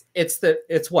 it's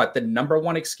what the number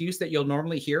one excuse that you'll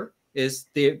normally hear is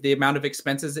the amount of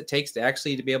expenses it takes to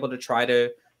actually to be able to try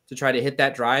to hit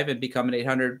that drive and become an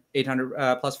 800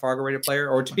 plus Fargo rated player,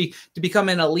 or to become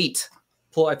an elite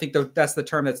pool. I think that's the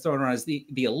term that's thrown around, is the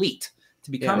elite.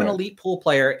 To become an elite pool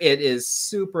player, it is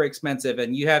super expensive,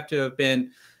 and you have to have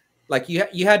been like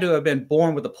you had to have been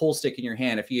born with a pool stick in your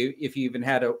hand if you even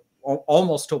had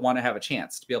almost to want to have a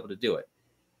chance to be able to do it.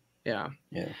 Yeah.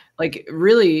 Like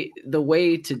really, the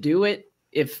way to do it,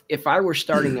 if I were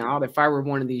starting out, if I were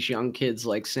one of these young kids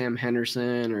like Sam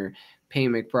Henderson or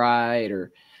Payne McBride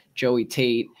or Joey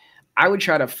Tate, I would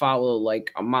try to follow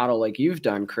like a model like you've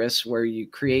done, Chris, where you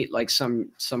create like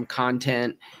some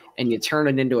content and you turn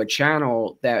it into a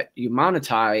channel that you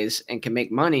monetize and can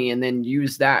make money, and then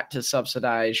use that to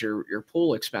subsidize your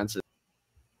pool expenses.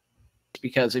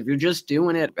 Because if you're just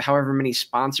doing it, however many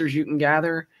sponsors you can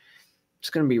gather, it's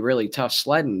going to be really tough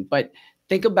sledding. But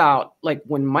think about like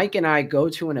when Mike and I go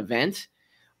to an event,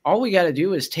 all we got to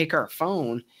do is take our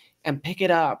phone and pick it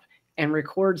up and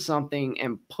record something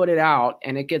and put it out,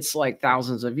 and it gets like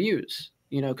thousands of views,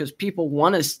 because people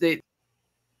want to, they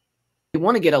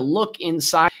want to get a look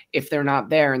inside if they're not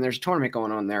there and there's a tournament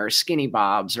going on there, or skinny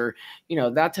bobs, or,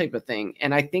 that type of thing.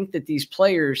 And I think that these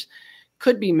players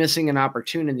could be missing an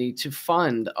opportunity to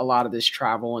fund a lot of this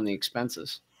travel and the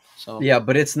expenses. So, yeah,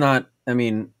 but it's not, I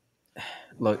mean,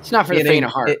 look, it's not for the faint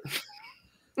of heart.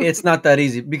 It's not that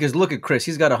easy, because look at Chris,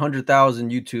 he's got 100,000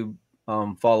 YouTube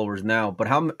followers now, but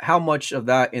how much of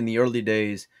that in the early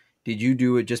days did you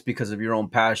do it just because of your own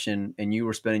passion and you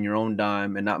were spending your own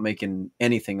dime and not making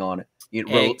anything on it?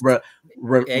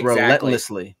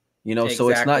 Relentlessly, Exactly. So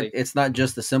it's not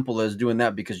just as simple as doing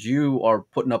that, because you are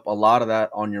putting up a lot of that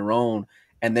on your own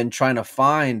and then trying to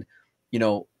find,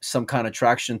 some kind of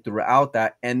traction throughout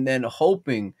that, and then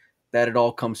hoping that it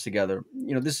all comes together.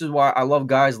 This is why I love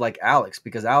guys like Alex,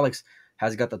 because Alex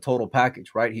has got the total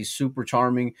package, right? He's super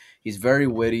charming. He's very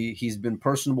witty. He's been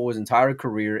personable his entire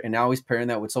career, and now he's pairing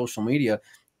that with social media.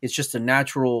 It's just a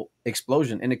natural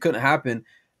explosion, and it couldn't happen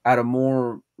at a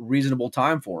more reasonable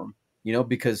time for him,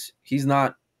 because he's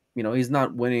not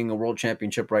winning a world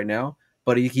championship right now,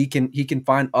 but he can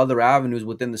find other avenues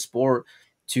within the sport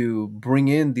to bring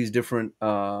in these different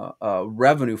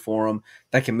revenue for him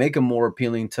that can make him more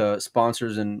appealing to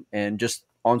sponsors and just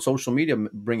on social media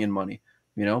bring in money,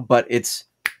 but it's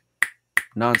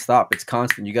nonstop. It's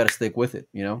constant. You got to stick with it,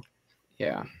 Yeah.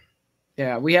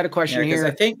 Yeah. We had a question here.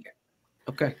 I think,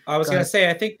 okay. I was going to say,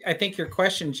 I think your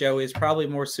question, Joe, is probably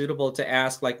more suitable to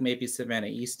ask like maybe Savannah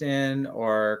Easton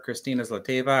or Christina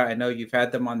Zlateva. I know you've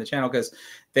had them on the channel because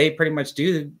they pretty much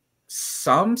do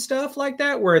some stuff like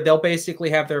that, where they'll basically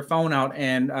have their phone out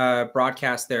and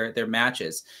broadcast their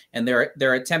matches, and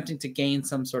they're attempting to gain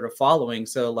some sort of following.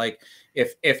 So like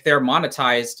if they're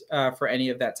monetized for any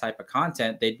of that type of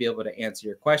content, they'd be able to answer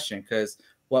your question, because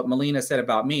what Melina said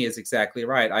about me is exactly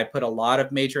right. I put a lot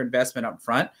of major investment up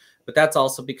front, but that's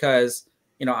also because,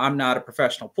 I'm not a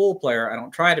professional pool player. I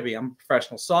don't try to be. I'm a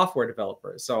professional software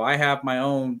developer. So I have my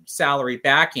own salary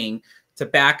backing to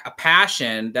back a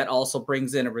passion that also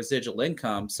brings in a residual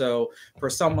income. So for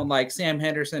someone like Sam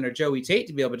Henderson or Joey Tate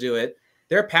to be able to do it,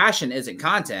 their passion isn't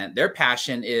content. Their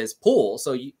passion is pool.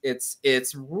 So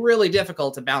it's really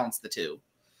difficult to balance the two.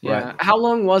 Yeah. Right. How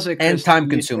long was it? And time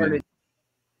consuming.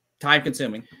 Time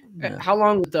consuming. Yeah. How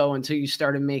long though until you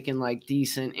started making like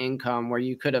decent income where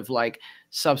you could have like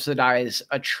subsidized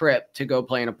a trip to go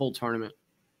play in a pool tournament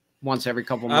once every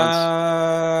couple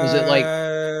months? Was it like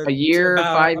a year,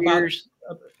 5 years?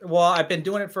 Well, I've been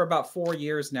doing it for about 4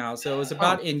 years now, so it was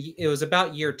about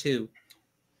year 2.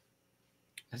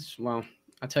 Well,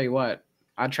 I'll tell you what,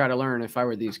 I'd try to learn if I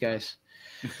were these guys.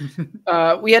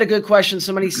 We had a good question.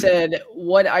 Somebody said,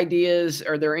 what ideas,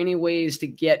 are there any ways to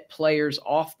get players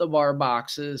off the bar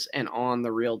boxes and on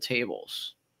the real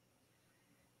tables?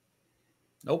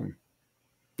 Nope.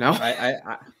 No.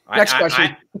 Next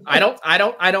question. I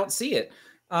don't see it.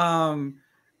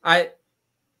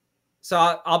 So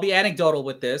I'll be anecdotal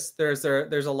with this. There's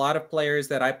a lot of players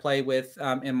that I play with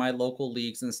in my local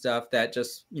leagues and stuff that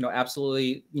just,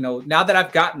 absolutely, now that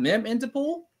I've gotten them into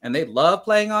pool and they love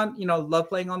playing on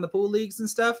the pool leagues and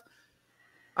stuff,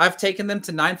 I've taken them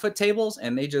to 9-foot tables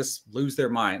and they just lose their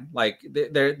mind. Like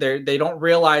they don't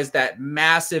realize that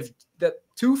massive, the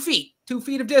 2 feet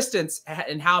of distance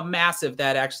and how massive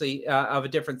that actually of a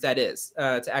difference that is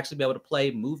to actually be able to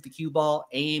play, move the cue ball,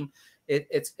 aim.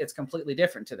 It's completely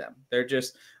different to them. They're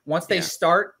just, once they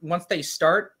start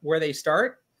where they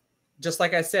start, just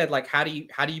like I said, like how do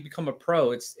you become a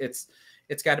pro? It's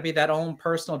got to be that own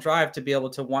personal drive to be able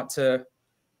to want to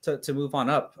move on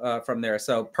up from there.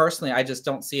 So personally, I just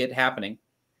don't see it happening.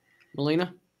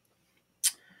 Melina?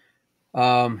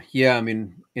 Yeah, I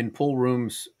mean, in pool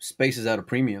rooms, space is at a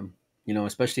premium,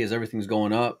 especially as everything's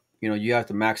going up. You have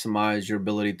to maximize your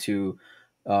ability to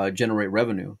generate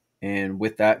revenue. And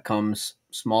with that comes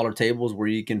smaller tables where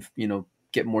you can,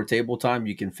 get more table time.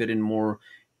 You can fit in more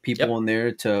people in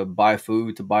there to buy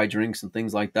food, to buy drinks and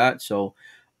things like that. So,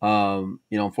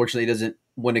 unfortunately,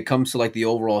 when it comes to like the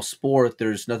overall sport,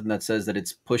 there's nothing that says that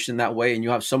it's pushed in that way. And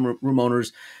you have some room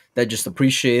owners that just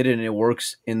appreciate it and it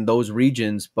works in those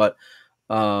regions. But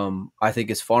I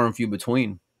think it's far and few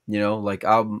between, like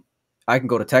I can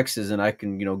go to Texas and I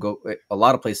can, go a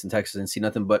lot of places in Texas and see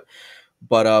nothing but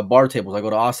bar tables. I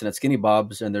go to Austin at Skinny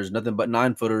Bob's and there's nothing but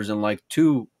 9-footers and like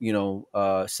 2,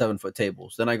 7-foot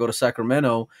tables. Then I go to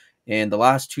Sacramento and the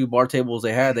last 2 bar tables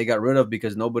they got rid of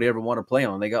because nobody ever wanted to play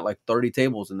on. They got like 30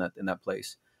 tables in that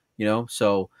place,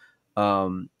 So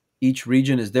each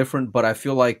region is different, but I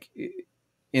feel like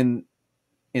in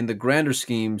the grander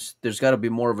schemes, there's got to be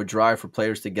more of a drive for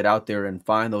players to get out there and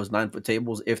find those 9-foot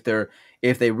tables if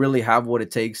they really have what it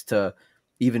takes to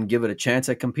even give it a chance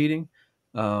at competing.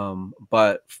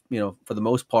 But for the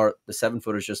most part, the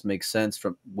 7-footers just make sense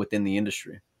from within the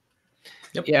industry.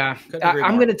 Yep. Yeah.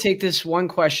 I'm going to take this one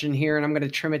question here and I'm going to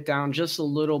trim it down just a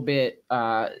little bit.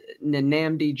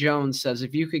 Nanamdi Jones says,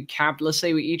 if you could let's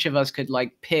say each of us could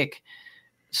like pick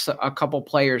a couple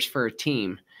players for a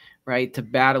team, right, to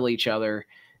battle each other,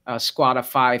 a squad of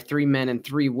 5, 3 men and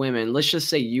 3 women, let's just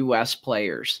say US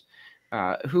players,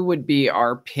 who would be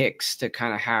our picks to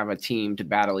kind of have a team to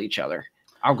battle each other?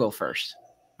 I'll go first.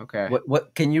 Okay.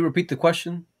 What can you repeat the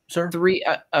question, sir?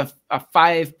 A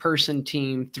 5-person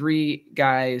team, 3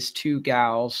 guys, 2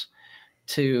 gals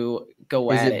to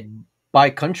go at it. By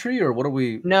country or what are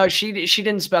we? No, she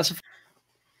didn't specify,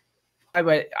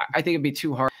 but I think it'd be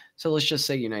too hard. So let's just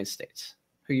say United States.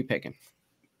 Who are you picking?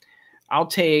 I'll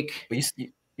take.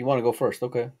 You want to go first?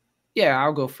 Okay. Yeah,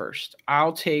 I'll go first.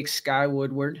 I'll take Sky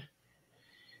Woodward.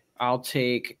 I'll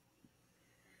take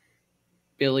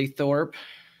Billy Thorpe.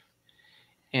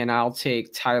 And I'll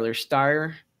take Tyler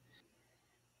Steyer.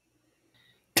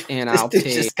 And I'll take.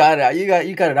 Just got it out.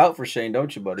 You got it out for Shane,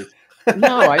 don't you, buddy?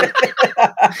 No,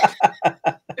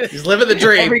 he's living the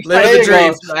dream. Living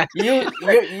the dream.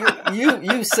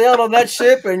 You sailed on that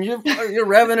ship and you're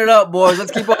revving it up, boys.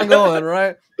 Let's keep on going,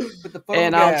 right?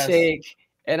 And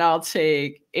I'll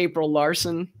take April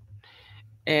Larson.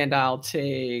 And I'll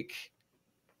take.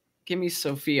 Give me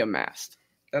Sophia Mast.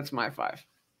 That's my 5.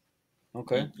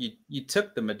 Okay. You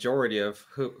took the majority of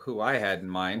who I had in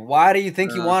mind. Why do you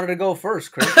think you wanted to go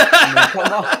first, Chris?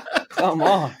 Come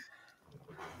on.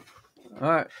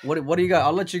 All right. What do you got?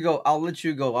 I'll let you go. I'll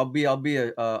be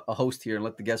a host here and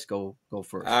let the guests go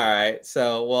first. All right.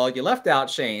 So, well, you left out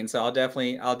Shane, so I'll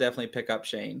definitely pick up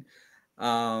Shane.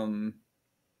 Oscar.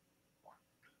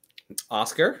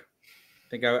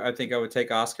 I think I would take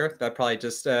Oscar. That probably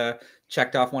just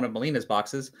checked off one of Melina's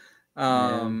boxes.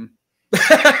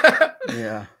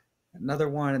 Yeah. Another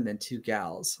one and then 2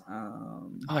 gals.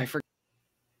 I forgot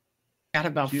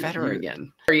about Federer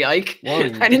again. Sorry, Ike.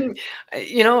 I didn't.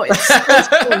 It's still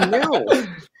so new.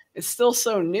 It's still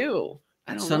so new.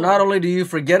 I don't know. Not only do you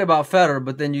forget about Federer,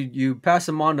 but then you pass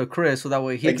him on to Chris so that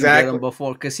way he can get him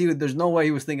before, because there's no way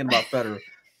he was thinking about Federer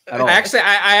at all. Actually,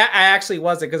 I actually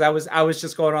wasn't, because I was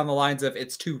just going on the lines of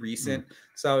it's too recent,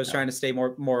 so I was trying to stay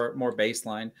more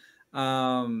baseline.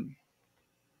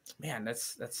 Man,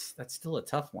 that's still a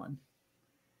tough one.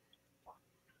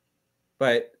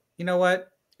 But you know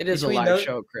what? It is a live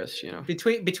show, Chris.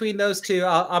 Between those 2,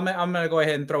 I'm gonna go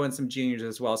ahead and throw in some juniors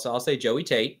as well. So I'll say Joey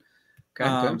Tate.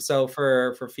 Okay. So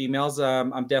for females,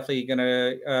 I'm definitely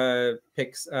gonna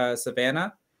pick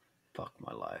Savannah. Fuck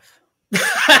my life.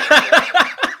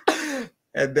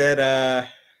 And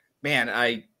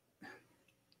then,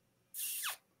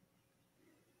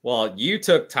 well, you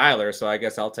took Tyler, so I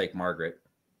guess I'll take Margaret.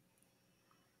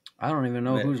 I don't even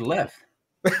know who's left.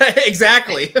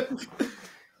 Exactly.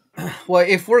 Well,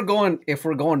 if we're going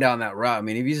down that route, I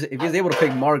mean, if he's able to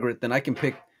pick Margaret, then I can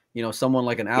pick, someone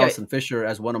like an Allison Fisher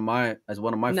as one of my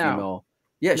female.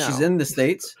 Yeah, she's in the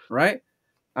States, right?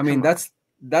 I mean,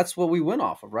 that's what we went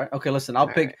off of, right? Okay, listen, I'll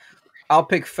pick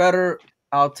Federer.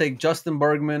 I'll take Justin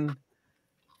Bergman,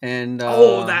 and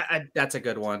that's a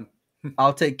good one.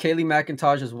 I'll take Kaylee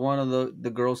McIntosh as one of the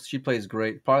girls. She plays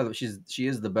great. She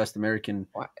is the best American.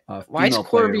 Why is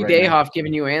Corby Dayhoff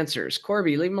giving you answers?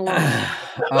 Corby, leave him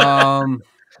alone.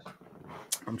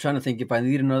 I'm trying to think if I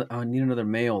need another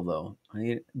male though.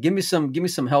 Give me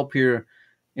some help here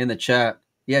in the chat.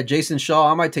 Yeah, Jason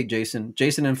Shaw. I might take Jason and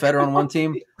Federer on one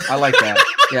team. I like that.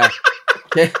 Yeah,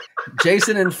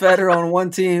 Jason and Federer on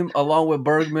one team along with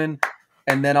Bergman.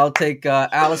 And then I'll take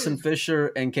Allison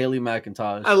Fisher and Kaylee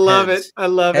McIntosh. I love it.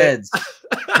 Heads.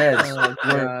 Oh,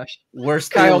 gosh. We're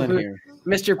stealing here.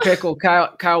 Mr. Pickle,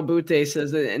 Kyle Butte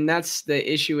says that, and that's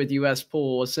the issue with U.S.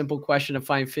 pool. A simple question to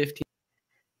find 15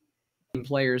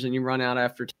 players, and you run out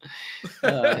after.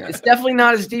 It's definitely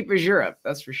not as deep as Europe.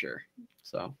 That's for sure.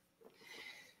 So,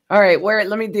 all right,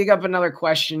 let me dig up another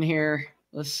question here.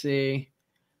 Let's see.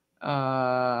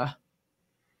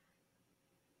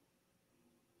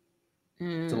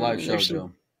 It's a live show,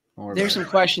 Joe. There's some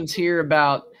questions here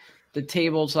about the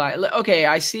tables. Okay,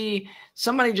 I see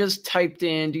somebody just typed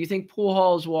in. Do you think pool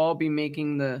halls will all be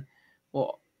making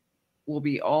will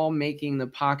be all making the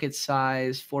pocket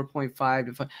size 4.5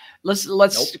 to 5?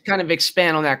 Let's kind of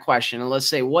expand on that question, and let's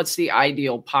say, what's the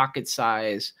ideal pocket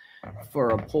size for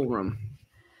a pool room?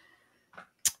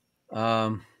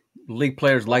 League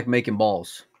players like making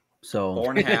balls, so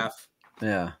 4.5.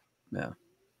 Yeah.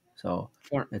 So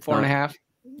 4.5.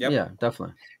 Yep. Yeah,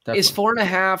 definitely. Is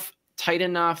 4.5 tight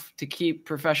enough to keep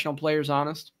professional players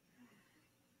honest?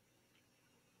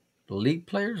 League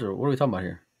players, or what are we talking about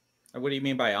here? What do you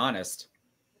mean by honest?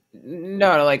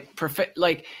 No, so I think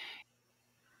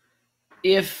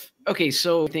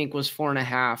was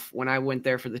 4.5 when I went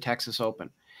there for the Texas Open,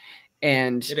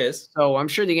 and it is. So I'm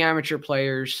sure the amateur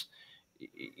players,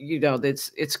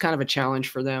 it's kind of a challenge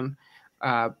for them.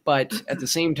 But at the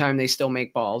same time, they still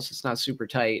make balls. It's not super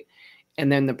tight.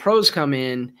 And then the pros come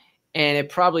in, and it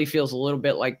probably feels a little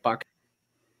bit like buckets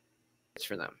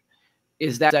for them.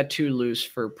 Is that too loose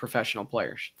for professional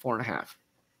players? 4.5.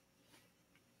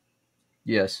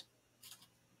 Yes.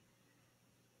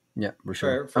 Yeah, for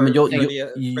sure. For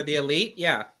the elite,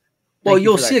 yeah. Well,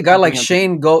 you'll see a guy like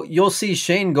Shane go. You'll see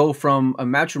Shane go from a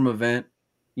matchroom event,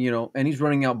 and he's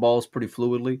running out balls pretty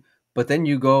fluidly. But then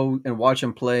you go and watch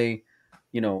him play,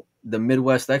 the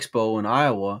Midwest Expo in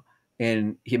Iowa,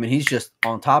 and he's just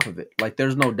on top of it. Like,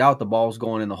 there's no doubt the ball's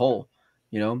going in the hole.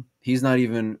 He's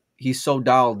so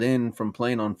dialed in from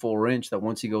playing on 4-inch that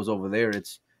once he goes over there,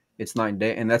 it's night and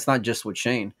day. And that's not just with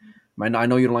Shane. I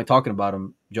know you don't like talking about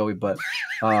him, Joey, but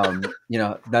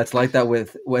that's like that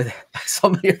with so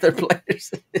many other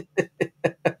players.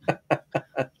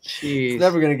 It's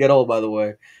never gonna get old, by the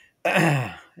way.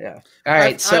 Yeah. All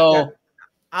right,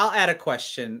 I'll add a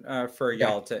question for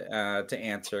y'all to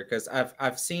answer, because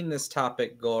I've seen this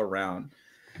topic go around.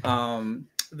 Do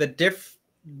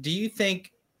you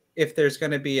think if there's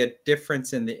going to be a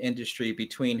difference in the industry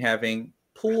between having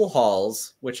pool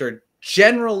halls, which are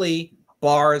generally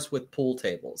bars with pool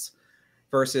tables,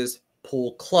 versus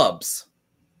pool clubs?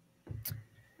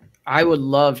 I would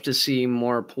love to see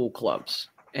more pool clubs,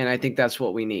 and I think that's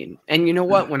what we need. And you know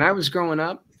what? When I was growing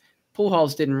up, pool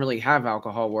halls didn't really have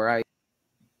alcohol where I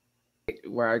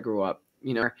grew up.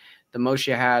 The most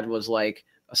you had was like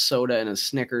a soda and a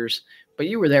Snickers, but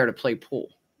you were there to play pool.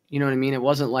 You know what I mean? It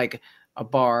wasn't like a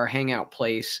bar hangout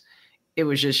place. It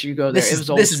was just you go there.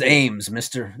 This is Ames,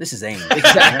 mister. This is Ames.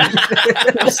 Exactly.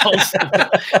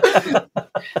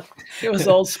 It was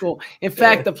old school. In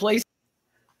fact, the place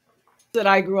that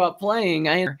I grew up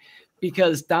playing,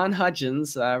 because Don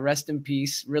Hutchins, rest in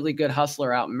peace, really good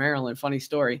hustler out in Maryland. Funny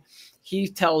story. He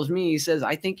tells me, he says,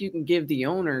 I think you can give the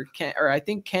owner, or I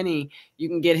think Kenny, you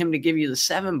can get him to give you the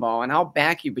 7-ball and I'll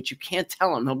back you, but you can't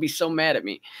tell him. He'll be so mad at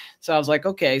me. So I was like,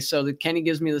 okay. So Kenny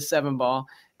gives me the 7-ball.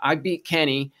 I beat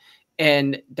Kenny,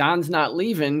 and Don's not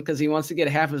leaving because he wants to get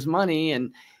half his money,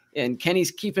 and Kenny's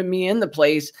keeping me in the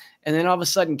place. And then all of a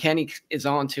sudden Kenny is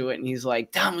onto it, and he's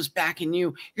like, Don was backing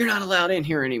you. You're not allowed in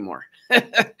here anymore.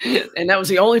 And that was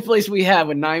the only place we had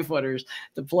with 9-footers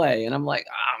to play. And I'm like,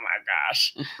 oh my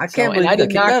gosh. I can't believe I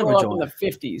did not grow up in the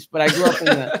 50s, but I grew up in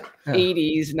the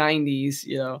 80s,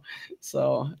 90s,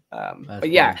 So, but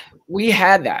yeah, we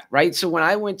had that, right? So when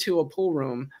I went to a pool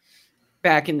room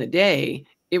back in the day,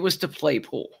 it was to play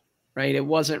pool, right? It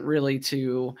wasn't really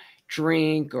to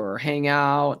drink or hang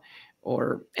out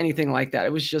or anything like that.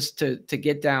 It was just to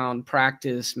get down,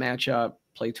 practice, match up,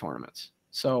 play tournaments.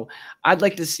 So I'd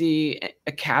like to see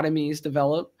academies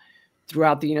develop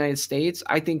throughout the United States.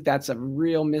 I think that's a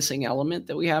real missing element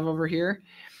that we have over here.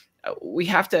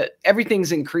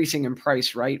 Everything's increasing in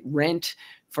price, right? Rent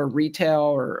for retail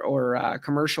or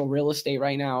commercial real estate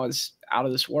right now is out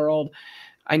of this world.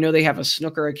 I know they have a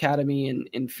snooker academy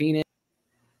in Phoenix,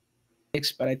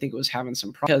 but I think it was having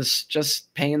some problems because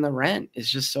just paying the rent is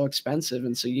just so expensive.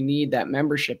 And so you need that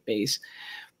membership base.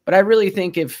 But I really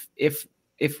think if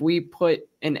we put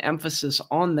an emphasis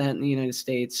on that in the United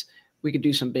States, we could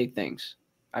do some big things.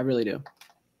 I really do.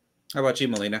 How about you,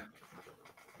 Molina?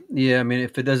 Yeah, I mean,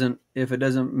 if it doesn't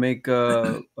make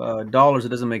dollars, it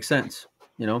doesn't make sense,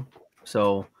 you know.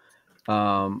 So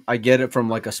I get it from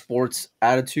like a sports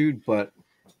attitude, but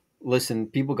listen,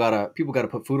 people gotta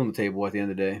put food on the table at the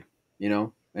end of the day, you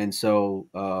know. And so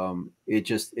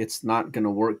it's not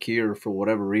gonna work here for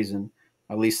whatever reason.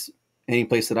 At least any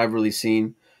place that I've really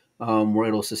seen where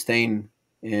it'll sustain.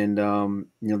 And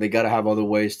they got to have other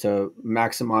ways to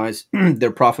maximize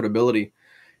their profitability.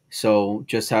 So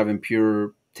just having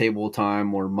pure table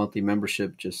time or monthly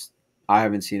membership, I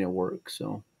haven't seen it work.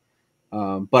 So,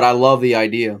 but I love the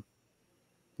idea,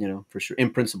 for sure, in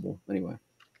principle, anyway.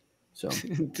 So,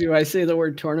 do I say the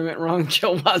word tournament wrong?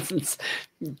 Joe Watson's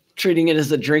treating it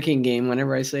as a drinking game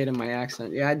whenever I say it in my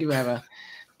accent. Yeah, I do have a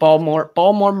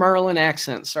Baltimore, Maryland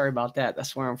accent. Sorry about that.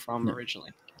 That's where I'm from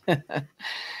originally.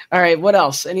 All right. What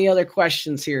else? Any other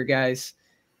questions here, guys?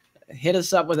 Hit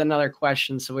us up with another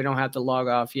question so we don't have to log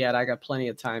off yet. I got plenty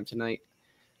of time tonight.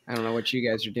 I don't know what you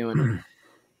guys are doing,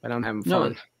 but I'm having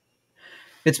fun.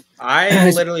 I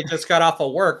literally just got off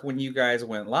of work when you guys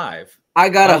went live. I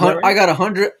got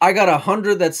 100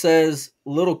 that says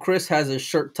little Chris has his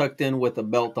shirt tucked in with a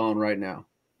belt on right now.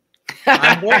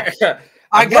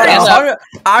 I got 100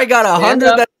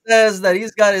 that says that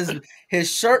he's got his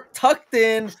shirt tucked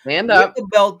in with the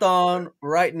belt on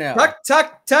right now.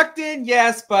 Tucked in,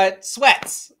 yes, but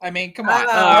sweats. I mean, come on.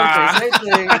 Okay,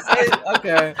 same thing.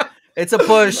 Okay. It's a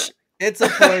push.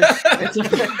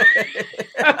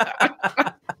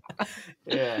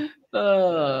 Yeah.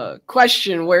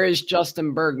 Question: where is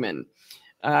Justin Bergman?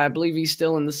 I believe he's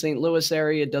still in the St. Louis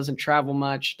area. Doesn't travel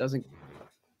much. Doesn't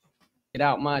get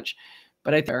out much.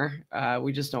 But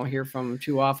we just don't hear from him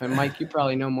too often. Mike, you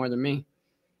probably know more than me.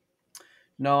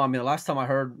 No, I mean, the last time I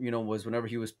heard, was whenever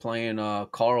he was playing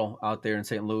Carl out there in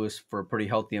St. Louis for a pretty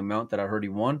healthy amount that I heard he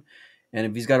won. And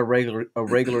if he's got a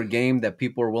regular game that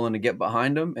people are willing to get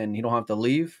behind him and he don't have to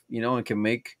leave, and can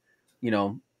make,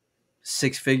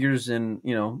 six figures in,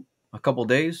 a couple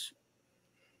days,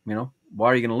 why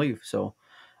are you going to leave? So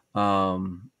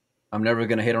I'm never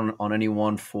going to hit on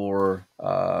anyone for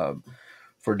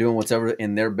doing what's ever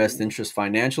in their best interest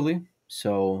financially.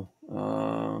 So,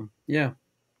 yeah.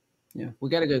 We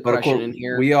got a good question in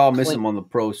here. We all miss him on the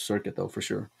pro circuit, though, for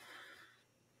sure.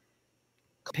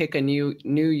 Pick a new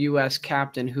U.S.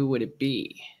 captain. Who would it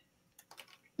be?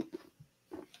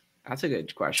 That's a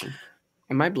good question.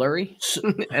 Am I blurry?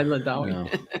 Ed Ladawi. No,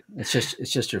 it's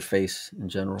just your face in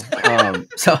general.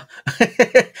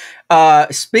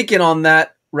 Speaking on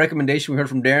that recommendation, we heard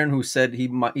from Darren, who said he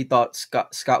thought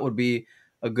Scott would be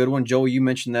a good one. Joey, you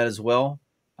mentioned that as well.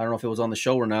 I don't know if it was on the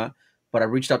show or not, but I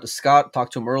reached out to Scott,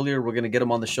 talked to him earlier. We're going to get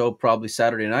him on the show probably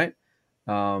Saturday night.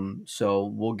 So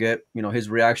we'll get, his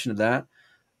reaction to that.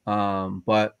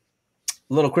 But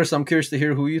little Chris, I'm curious to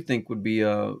hear who you think would be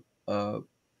a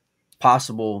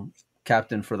possible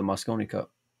captain for the Mosconi Cup.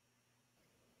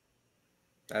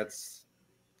 That's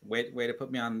way to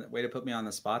put me on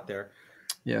the spot there.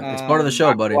 Yeah, it's part of the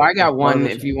show, buddy. Well, I got one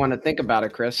if you want to think about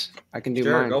it, Chris. I can do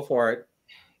mine. Go for it.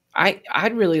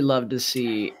 I'd really love to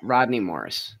see Rodney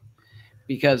Morris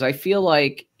because I feel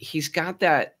like he's got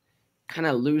that kind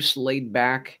of loose, laid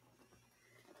back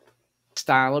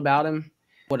style about him.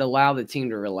 Would allow the team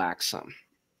to relax some.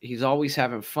 He's always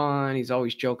having fun. He's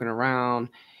always joking around.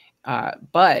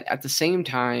 But at the same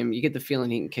time, you get the feeling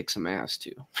he can kick some ass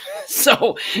too.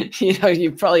 So,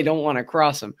 you probably don't want to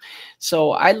cross him.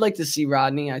 So I'd like to see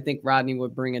Rodney. I think Rodney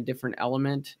would bring a different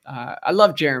element. I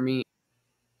love Jeremy.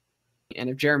 And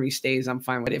if Jeremy stays, I'm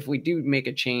fine with it. If we do make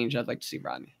a change, I'd like to see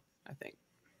Rodney, I think.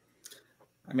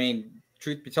 I mean,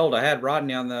 truth be told, I had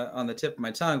Rodney on the tip of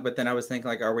my tongue, but then I was thinking,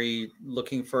 like, are we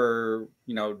looking for,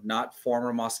 not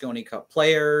former Mosconi Cup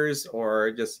players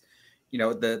or just,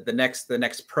 the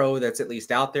next pro that's at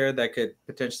least out there that could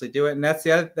potentially do it? And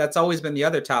that's always been the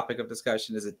other topic of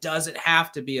discussion is does it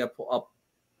have to be a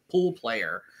pool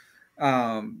player?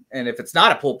 And if it's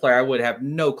not a pool player, I would have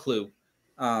no clue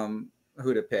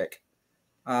who to pick.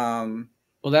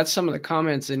 Well, that's some of the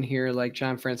comments in here, like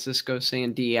John Francisco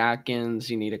saying D. Atkins,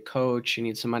 you need a coach, you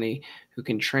need somebody who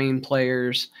can train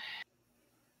players.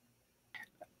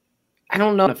 I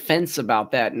don't know the offense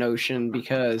about that notion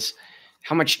because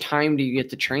how much time do you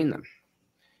get to train them?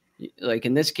 Like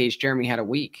in this case, Jeremy had a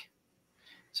week.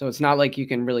 So it's not like you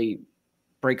can really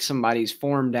break somebody's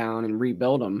form down and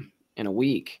rebuild them in a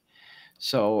week.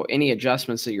 So any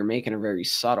adjustments that you're making are very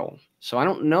subtle. So I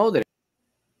don't know that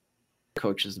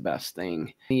coach is the best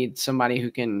thing. You need somebody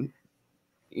who can,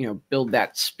 build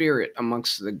that spirit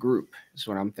amongst the group is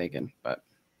what I'm thinking. But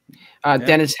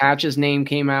Dennis Hatch's name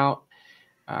came out.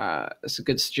 It's a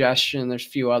good suggestion. There's a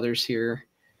few others here.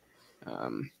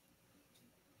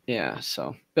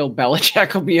 So Bill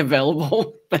Belichick will be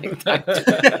available.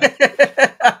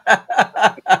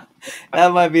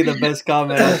 That might be the best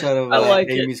comment outside of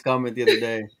Amy's comment the other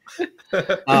day.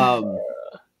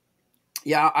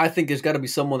 I think there's got to be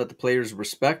someone that the players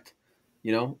respect,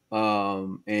 and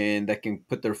that can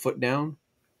put their foot down.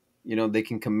 They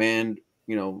can command,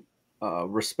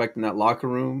 respect in that locker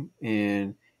room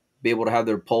and be able to have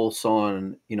their pulse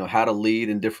on, how to lead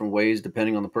in different ways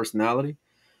depending on the personality.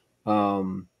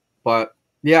 But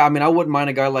yeah, I mean, I wouldn't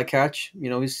mind a guy like Hatch.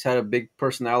 He's had a big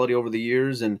personality over the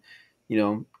years, and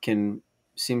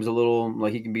seems a little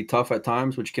like he can be tough at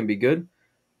times, which can be good.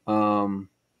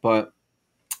 But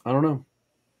I don't know.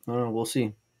 We'll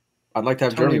see. I'd like to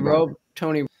have Tony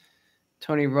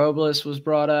Robles was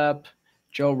brought up.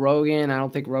 Joe Rogan. I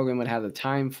don't think Rogan would have the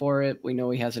time for it. We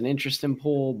know he has an interest in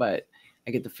pool, but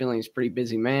I get the feeling he's a pretty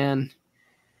busy man.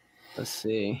 Let's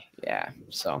see. Yeah.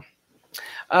 So.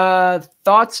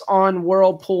 Thoughts on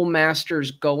World Pool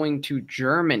Masters going to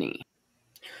Germany?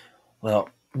 Well,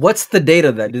 what's the date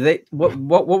of that?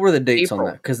 What were the dates April.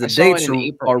 On that? Because the dates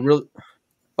are really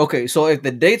okay. So if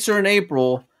the dates are in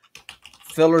April,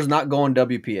 Filler's not going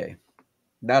WPA.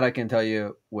 That I can tell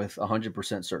you with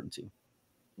 100% certainty.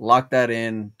 Lock that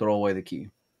in. Throw away the key.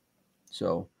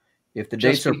 So if the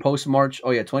dates are post March,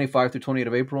 25 through 28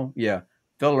 of April,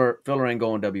 Filler ain't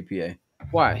going WPA.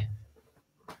 Why?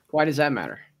 Why does that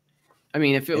matter? I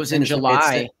mean, if it was in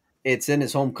July, it's in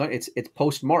his home country. It's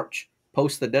post March,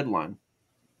 post the deadline.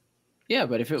 Yeah,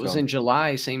 but if it was in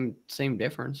July, same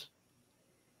difference.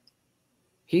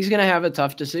 He's going to have a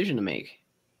tough decision to make.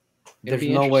 There's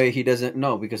no way he doesn't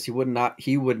know, because he would not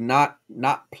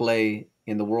play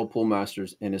in the World Pool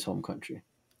Masters in his home country.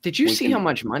 Did you see how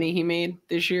much money he made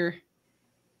this year?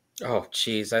 Oh,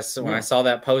 geez. When I saw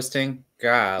that posting,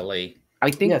 golly. I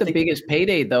think the biggest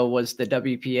payday, though, was the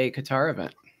WPA Qatar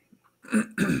event.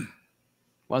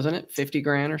 Wasn't it? 50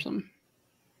 grand or something?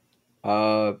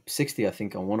 60, I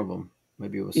think, on one of them.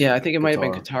 Maybe it was. Yeah, I think it might have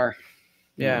been Qatar.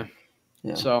 Yeah.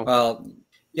 So, well,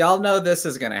 y'all know this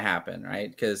is going to happen, right?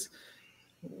 Because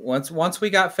once we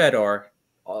got Fedor,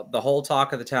 the whole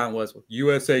talk of the town was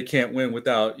USA can't win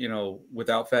without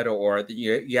Fedor, or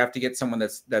you have to get someone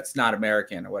that's not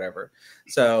American or whatever.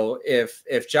 So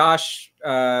if Josh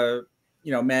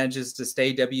manages to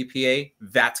stay WPA,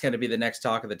 that's going to be the next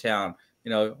talk of the town.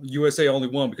 USA only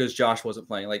won because Josh wasn't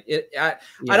playing. I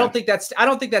don't think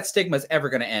that stigma is ever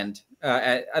going to end.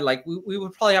 We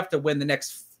would probably have to win the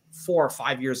next 4 or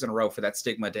 5 years in a row for that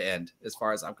stigma to end, as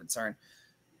far as I'm concerned.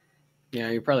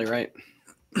 Yeah, you're probably right.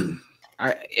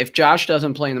 If Josh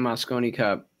doesn't play in the Mosconi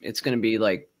Cup, it's going to be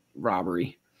like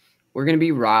robbery. We're going to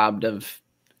be robbed of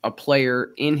a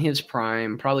player in his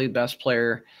prime, probably the best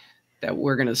player that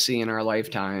we're going to see in our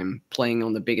lifetime playing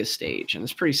on the biggest stage. And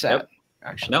it's pretty sad,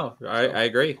 actually. No, I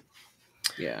agree.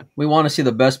 Yeah. We want to see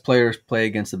the best players play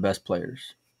against the best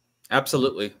players.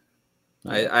 Absolutely.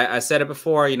 I said it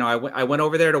before, I went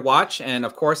over there to watch, and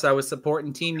of course I was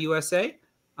supporting Team USA,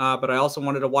 but I also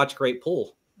wanted to watch great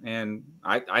pool. And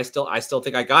I still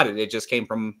think I got it. It just came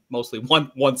from mostly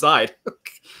one side.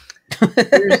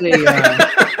 Here's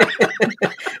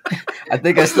I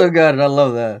think I still got it. I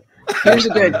love that. Here's a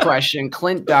good question.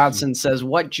 Clint Dodson says,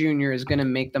 what junior is going to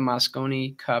make the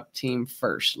Mosconi Cup team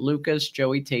first? Lucas,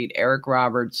 Joey Tate, Eric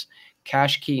Roberts,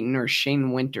 Cash Keaton, or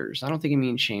Shane Winters? I don't think he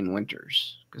means Shane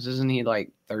Winters, because isn't he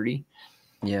like 30?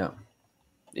 Yeah.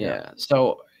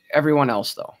 So everyone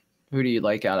else, though, who do you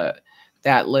like out of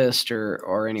that list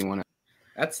or anyone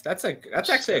else? That's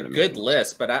actually a good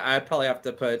list, but I'd probably have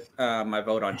to put my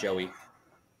vote on Joey.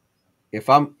 If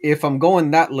I'm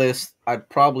going that list, I'd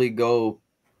probably go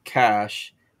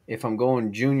Cash. If I'm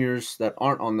going juniors that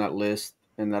aren't on that list,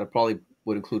 and that I probably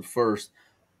would include first,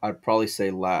 I'd probably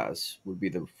say Laz would be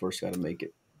the first guy to make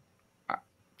it.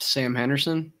 Sam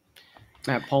Henderson,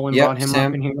 Matt Poland brought him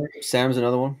up in here. Sam's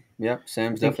another one. Yep,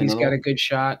 Sam's definitely. He's got a good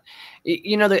shot.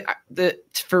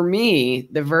 For me,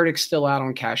 the verdict's still out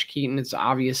on Cash Keaton. It's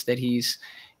obvious that he's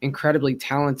incredibly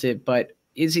talented, but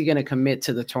is he going to commit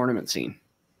to the tournament scene,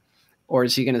 or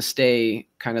is he going to stay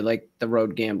kind of like the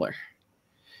road gambler?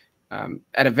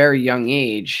 At a very young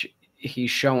age,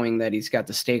 he's showing that he's got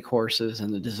the stake horses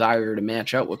and the desire to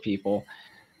match up with people.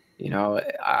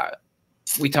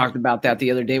 we talked about that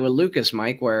the other day with Lucas,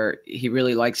 Mike, where he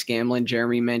really likes gambling.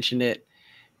 Jeremy mentioned it,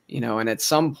 and at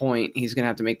some point he's going to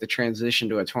have to make the transition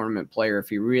to a tournament player if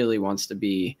he really wants to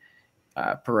be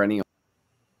a perennial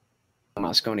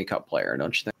Mosconi Cup player,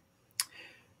 don't you think?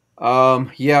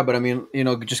 Yeah, but I mean,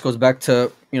 it just goes back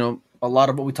to, a lot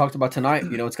of what we talked about tonight.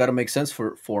 It's got to make sense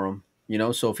for him,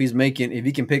 so if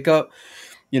he can pick up,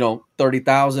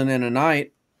 30,000 in a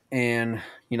night, and,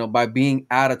 by being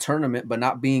at a tournament, but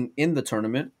not being in the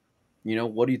tournament,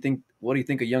 what do you think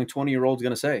a young 20-year-old's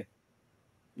going to say?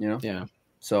 Yeah.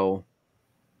 So,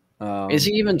 is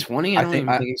he even 20? I don't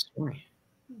even think he's 20.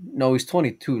 No, he's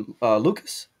 22.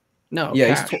 Lucas? No.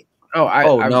 Yeah, Cash. he's no.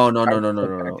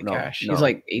 He's He's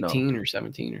like 18 or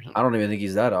 17 or something. I don't even think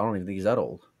he's that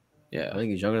old. Yeah. I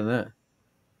think he's younger than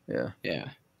that.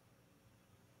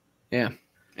 Yeah.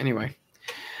 Anyway.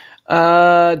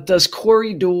 Does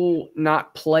Corey Deuel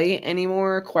not play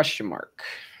anymore? ?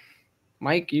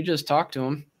 Mike, you just talked to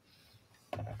him.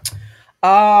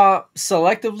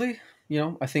 Selectively,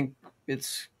 I think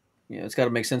it's got to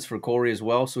make sense for Corey as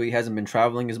well. So he hasn't been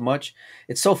traveling as much.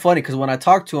 It's so funny because when I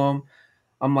talk to him,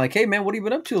 I'm like, "Hey man, what have you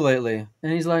been up to lately?"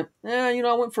 And he's like, "Yeah,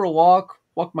 I went for a walked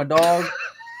my dog,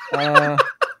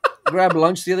 grabbed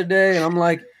lunch the other day." And I'm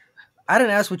like, "I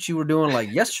didn't ask what you were doing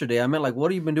like yesterday. I meant like,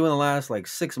 what have you been doing the last like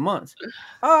 6 months?"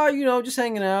 Just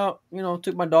hanging out.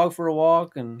 Took my dog for a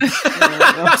walk, and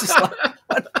I was just like,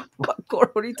 what, Corey?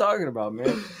 What are you talking about,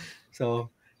 man? So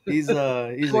he's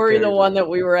Corey, the one that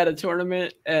we were at a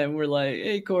tournament and we're like,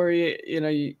 "Hey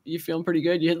Corey, you feeling pretty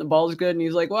good? You hitting the balls good?" And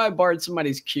he's like, "Well, I borrowed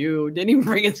somebody's cue." Didn't he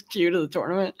bring his cue to the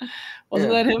tournament?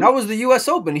 Wasn't that him? That was the U.S.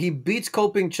 Open. He beats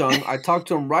Ko-Ping Chung. I talked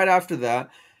to him right after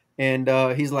that, and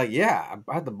he's like, "Yeah,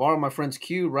 I had to borrow my friend's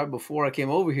cue right before I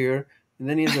came over here." And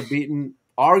then he ends up beating,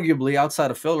 arguably outside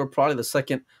of Filler, probably the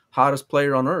second hottest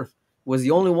player on earth. Was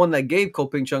the only one that gave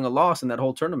Ko-Ping Chung a loss in that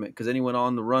whole tournament because then he went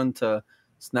on the run to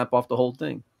snap off the whole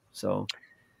thing. So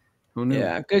who knew?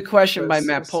 Yeah, good question by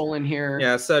Matt Poland here.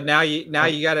 Yeah, so now you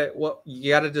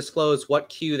gotta disclose what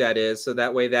cue that is, so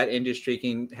that way that industry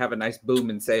can have a nice boom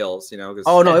in sales.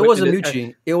 Oh no, it wasn't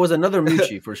Mucci. It was another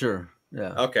Mucci for sure.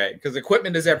 Yeah. Okay, because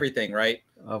equipment is everything, right?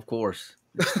 Of course.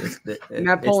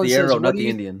 Matt Poland the arrow, says, not the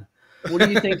Indian. What do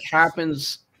you think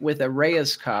happens with a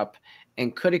Reyes Cup,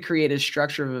 and could it create a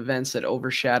structure of events that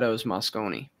overshadows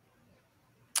Mosconi?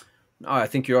 I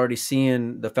think you're already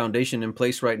seeing the foundation in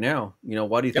place right now.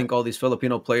 Why do you think all these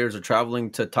Filipino players are traveling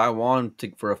to Taiwan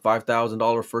for a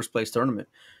 $5,000 first place tournament?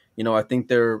 I think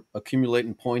they're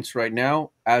accumulating points right now.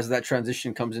 As that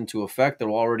transition comes into effect, there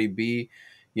will already be,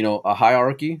 a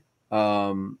hierarchy.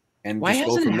 And why just hasn't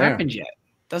go it from happened there. yet?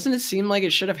 Doesn't it seem like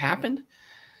it should have happened?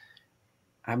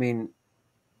 I mean,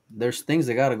 there's things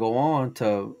that got to go on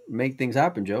to make things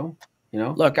happen, Joe.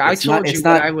 Look, I told you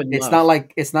what I would love. It's not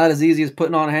like it's not as easy as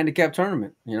putting on a handicap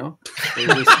tournament. There's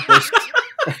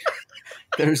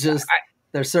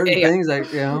certain things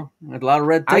like a lot of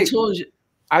red tape.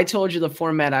 I told you the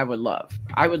format I would love.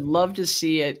 I would love to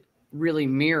see it really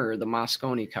mirror the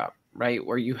Mosconi Cup, right?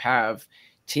 Where you have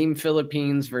Team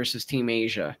Philippines versus Team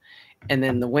Asia, and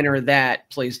then the winner of that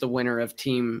plays the winner of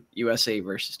Team USA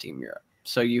versus Team Europe.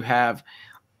 So you have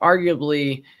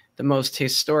arguably the most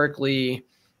historically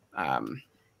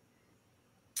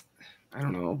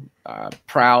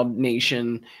proud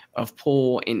nation of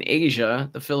pool in Asia,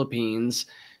 the Philippines,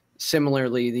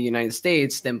 similarly the United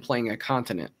States, then playing a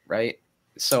continent, right?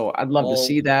 So I'd love to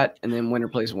see that, and then winner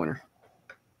plays winner.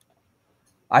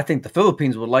 I think the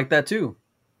Philippines would like that too.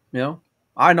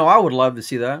 I know I would love to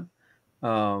see that.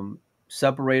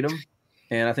 Separate them,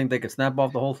 and I think they could snap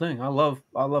off the whole thing. I love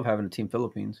having a Team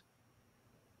Philippines.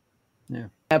 Yeah.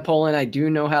 At Poland, I do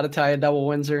know how to tie a double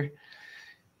Windsor.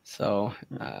 So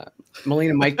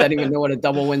Melina Mike doesn't even know what a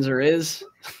double Windsor is.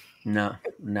 No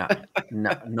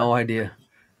idea.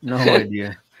 No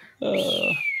idea.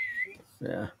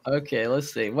 Yeah. Okay,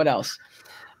 let's see. What else?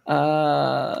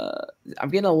 I'm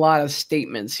getting a lot of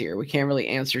statements here. We can't really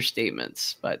answer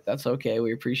statements, but that's okay.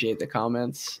 We appreciate the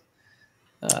comments.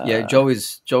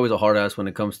 Joey's a hard ass when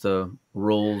it comes to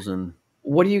rules. And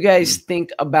what do you guys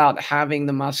think about having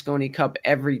the Mosconi Cup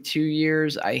every 2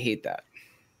 years? I hate that.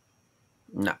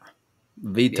 Nah.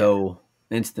 Veto.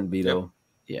 Yeah. Instant veto.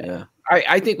 Yeah.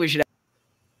 I think we should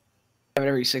have it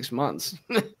every 6 months.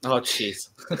 Oh, jeez.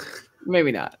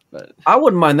 Maybe not, but I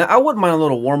wouldn't mind that. I wouldn't mind a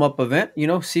little warm-up event,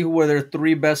 see where their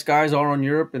 3 best guys are on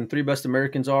Europe and 3 best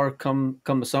Americans are come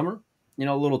the summer.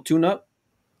 A little tune-up.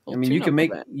 I mean, you can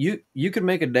make you could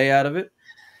make a day out of it.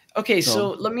 Okay, so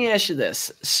let me ask you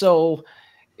this. So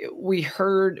we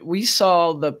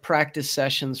saw the practice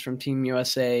sessions from Team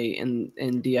USA in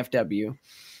DFW,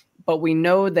 but we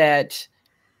know that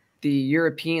the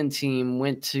European team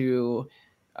went to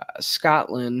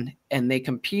Scotland and they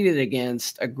competed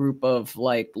against a group of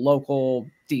like local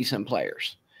decent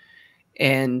players.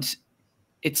 And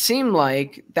it seemed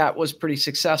like that was pretty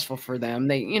successful for them.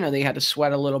 They had to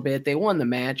sweat a little bit. They won the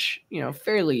match,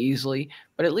 fairly easily,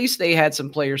 but at least they had some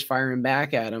players firing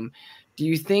back at them. Do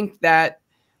you think that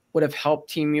would have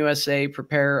helped Team USA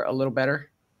prepare a little better?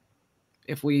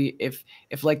 If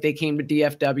like they came to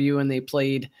DFW and they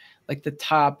played like the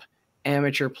top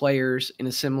amateur players in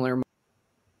a similar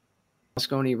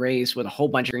Moscone race with a whole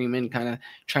bunch of agreement, kind of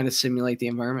trying to simulate the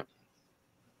environment.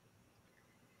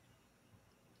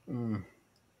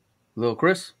 Little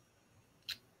Chris?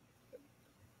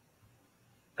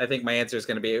 I think my answer is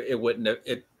going to be it wouldn't have.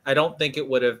 I don't think it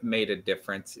would have made a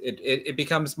difference. It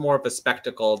becomes more of a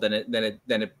spectacle than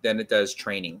it does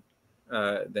training,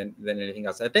 than anything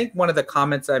else. I think one of the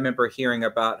comments I remember hearing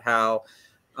about how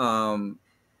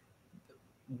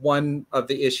one of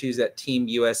the issues that Team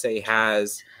USA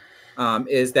has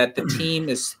is that the team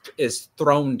is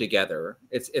thrown together.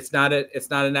 It's not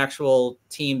an actual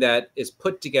team that is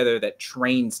put together, that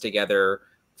trains together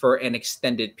for an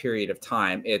extended period of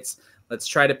time. Let's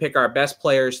try to pick our best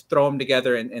players, throw them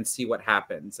together, and see what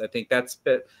happens. I think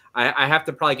I have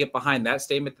to probably get behind that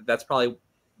statement. That's probably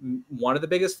one of the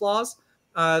biggest flaws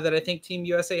that I think Team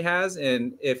USA has.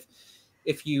 And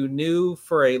if you knew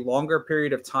for a longer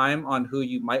period of time on who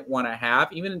you might want to have,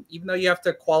 even though you have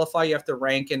to qualify, you have to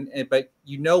rank, but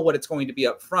you know what it's going to be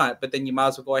up front, but then you might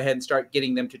as well go ahead and start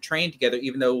getting them to train together,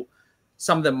 even though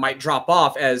some of them might drop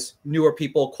off as newer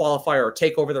people qualify or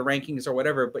take over the rankings or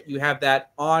whatever, but you have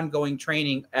that ongoing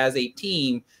training as a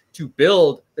team to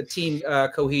build the team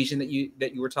cohesion that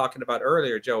you were talking about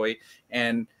earlier, Joey.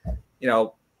 And,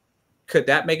 could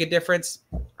that make a difference?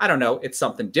 I don't know. It's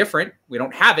something different. We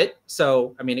don't have it.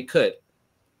 So, I mean, it could.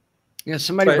 Yeah,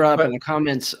 somebody brought up in the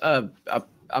comments a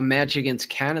match against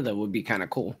Canada would be kind of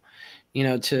cool,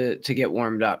 to get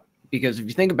warmed up. Because if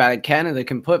you think about it, Canada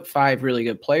can put 5 really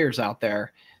good players out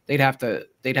there. They'd have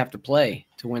to play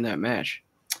to win that match.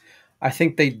 I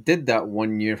think they did that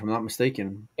one year, if I'm not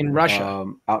mistaken, in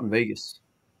Russia, out in Vegas.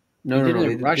 No,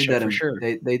 they did that for sure.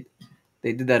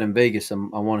 They did that in Vegas. I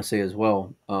want to say as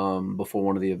well, before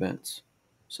one of the events.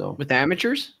 So with the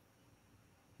amateurs?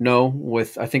 No,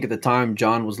 I think at the time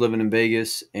John was living in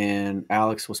Vegas and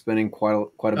Alex was spending quite a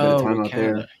bit of time out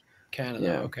there. Canada,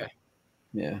 yeah. Okay.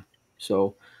 Yeah.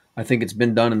 So I think it's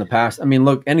been done in the past. I mean,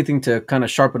 look, anything to kind of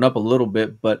sharpen up a little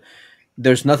bit, but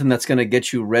there's nothing that's going to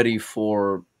get you ready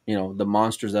for, the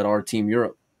monsters that are Team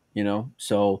Europe,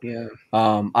 So yeah.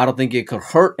 I don't think it could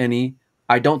hurt any.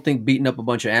 I don't think beating up a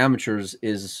bunch of amateurs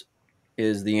is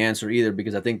the answer either,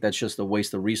 because I think that's just a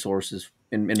waste of resources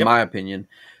in my opinion.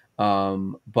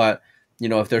 But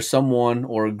if there's someone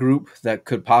or a group that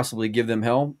could possibly give them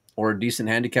hell or a decent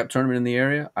handicap tournament in the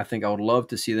area, I think I would love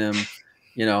to see them,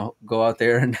 go out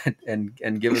there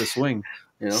and give it a swing.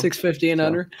 650 and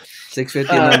under.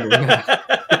 650 and under.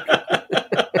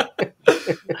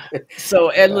 So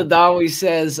Ed Ladawi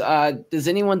says, does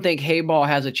anyone think Hayball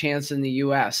has a chance in the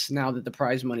U.S. now that the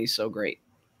prize money is so great?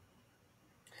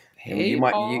 You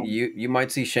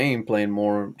might see Shane playing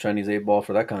more Chinese 8-ball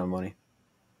for that kind of money.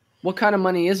 What kind of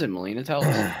money is it, Molina? Tell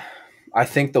us. I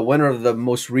think the winner of the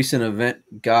most recent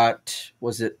event got,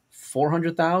 was it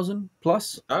 400,000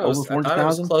 plus? Over 400,000? It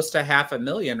was close to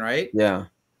 $500,000, right? Yeah.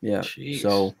 Jeez.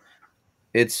 So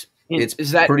is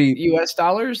that pretty U.S.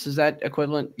 dollars? Is that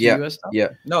equivalent to U.S. dollars? Yeah.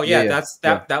 No,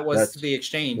 that was the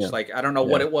exchange. Yeah. Like, I don't know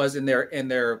what it was in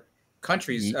their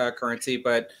country's currency,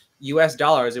 but U.S.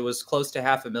 dollars, it was close to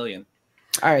 $500,000.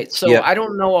 All right. So I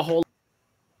don't know a whole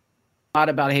lot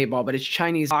about Hayball, but its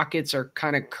Chinese pockets are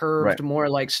kind of curved more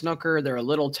like snooker. They're a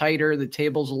little tighter. The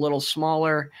table's a little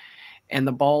smaller, and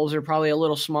the balls are probably a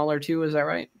little smaller too. Is that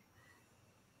right?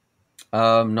 No,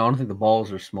 I don't think the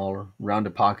balls are smaller,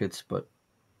 rounded pockets, but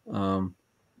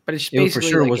it's basically for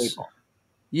sure like 8-ball.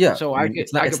 Yeah. So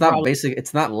it's not basic.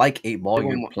 It's not like 8-ball.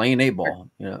 You're playing 8-ball.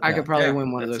 I could probably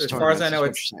win one of those. As far as I know,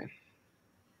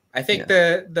 I think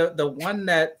the one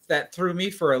that threw me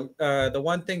for the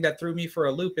one thing that threw me for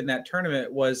a loop in that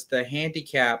tournament was the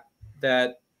handicap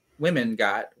that women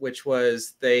got, which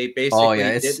was they basically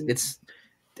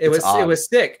it was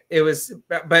sick. It was,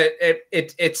 but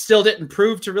it still didn't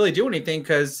prove to really do anything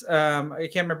because I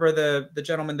can't remember the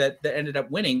gentleman that ended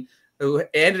up winning, who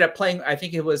ended up playing. I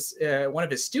think it was one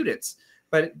of his students,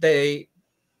 but they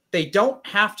don't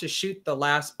have to shoot the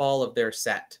last ball of their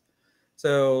set.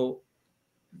 So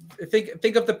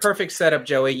think of the perfect setup,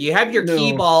 Joey. You have your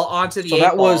key ball onto the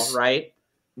 8-ball, right?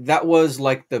 That was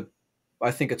like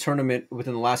I think a tournament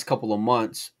within the last couple of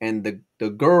months, and the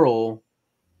girl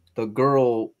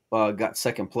got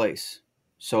second place.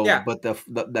 So, Yeah. but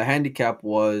the handicap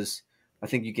was, I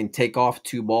think you can take off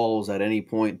 2 balls at any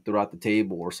point throughout the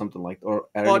table or something like, or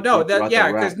at Well, any no, point that throughout yeah,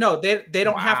 the rack. because no, they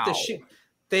don't have to Wow. shoot.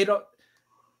 They don't.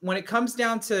 When it comes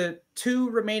down to 2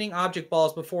 remaining object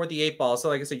balls before the 8 ball, so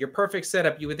like I said, your perfect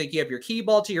setup, you would think you have your key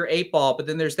ball to your 8 ball, but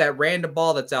then there's that random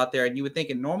ball that's out there, and you would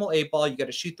think in normal 8 ball, you got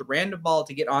to shoot the random ball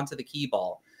to get onto the key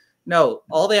ball. No,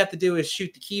 all they have to do is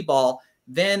shoot the key ball.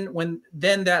 Then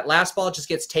that last ball just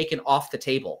gets taken off the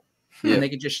table, Yeah. and they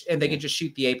can just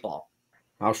shoot the 8 ball.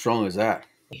 How strong is that?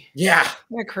 Yeah,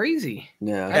 Yeah, crazy.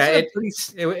 Yeah. That's Yeah, a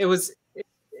pretty. it was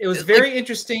It's very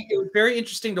interesting. It was very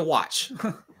interesting to watch.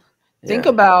 Think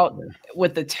Yeah. about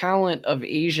with the talent of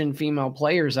Asian female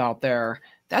players out there,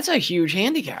 that's a huge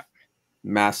handicap.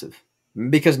 Massive.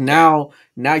 Because now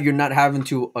you're not having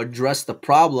to address the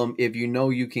problem if you know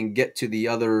you can get to the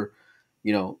other,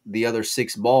 the other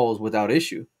 6 balls without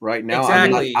issue. Right now,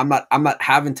 Exactly. I'm not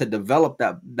having to develop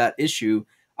that issue.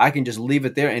 I can just leave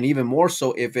it there, and even more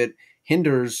so if it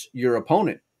hinders your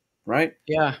opponent, right?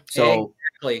 Yeah. So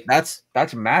Exactly.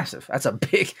 that's massive. That's a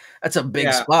big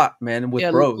Yeah. spot, man. With Yeah,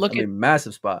 pros, look at-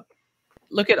 massive spot.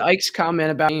 Look at Ike's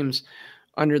comment about games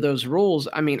under those rules.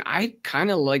 I mean, I kind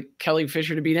of like Kelly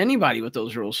Fisher to beat anybody with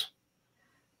those rules.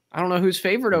 I don't know who's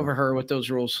favored over her with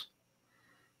those rules.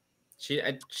 She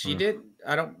did.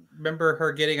 I don't remember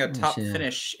her getting a top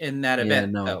finish in that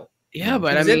event, no. though. Yeah,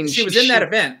 but She was in that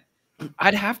event.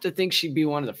 I'd have to think she'd be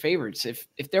one of the favorites. If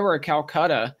there were a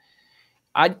Calcutta,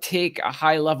 I'd take a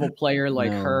high level player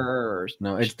like her.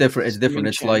 No, it's different. It's different.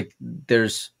 It's like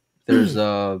there's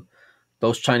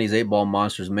those Chinese 8-ball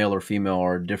monsters, male or female,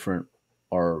 are different.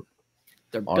 They're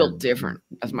built different.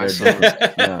 That's my they're son.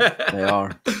 different.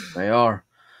 Yeah, they are.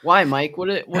 Why, Mike?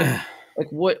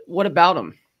 What about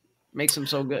them makes them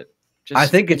so good? I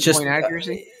think it's just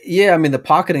accuracy. Yeah, I mean the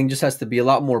pocketing just has to be a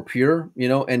lot more pure,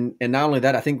 and not only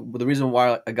that, I think the reason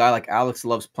why a guy like Alex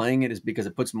loves playing it is because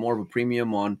it puts more of a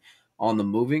premium on the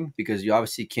moving, because you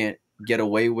obviously can't get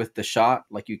away with the shot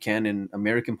like you can in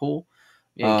American pool.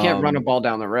 Yeah, you can't run a ball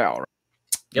down the rail. Right?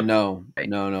 Yep. No.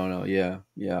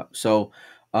 Yeah. So,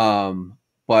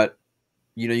 but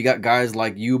you got guys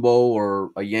like Yubo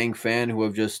or a Yang Fan who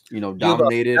have just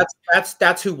dominated.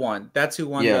 That's who won. That's who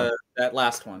won that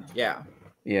last one. Yeah.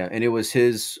 Yeah, and it was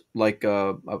his I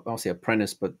don't say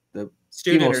apprentice, but the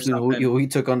student who he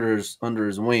took under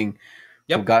his wing,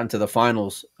 yep, who got into the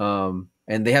finals. And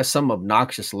they have some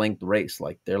obnoxious length race,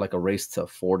 like they're like a race to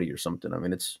 40 or something. I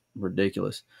mean, it's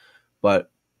ridiculous.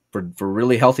 But for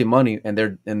really healthy money, and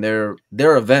their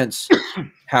events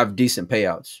have decent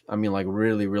payouts. I mean, like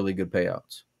really, really good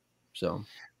payouts. So,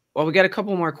 well, we got a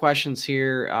couple more questions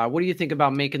here. What do you think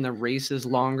about making the races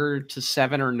longer to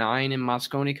 7 or 9 in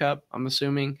Mosconi Cup? I'm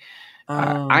assuming.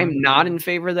 I'm not in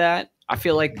favor of that. I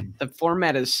feel like the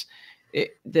format is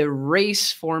the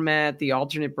race format, the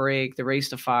alternate break, the race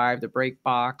to 5, the break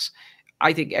box.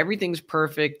 I think everything's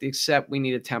perfect except we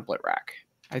need a template rack.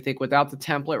 I think without the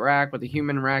template rack, with the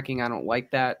human racking, I don't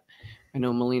like that. I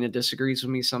know Melina disagrees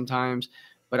with me sometimes,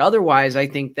 but otherwise, I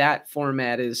think that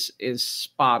format is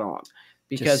spot on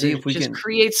because it just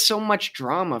creates so much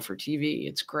drama for TV.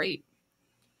 It's great.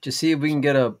 Just see if we can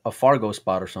get a Fargo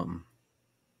spot or something.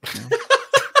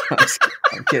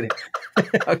 I'm kidding.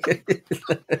 Okay.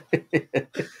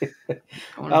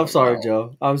 I'm sorry,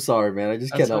 Joe. I'm sorry, man. I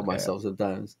just can't help myself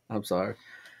sometimes. I'm sorry.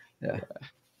 Yeah.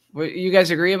 Well, you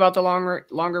guys agree about the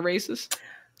longer races?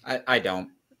 I don't.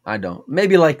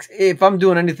 Maybe like if I'm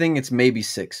doing anything, it's maybe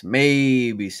 6,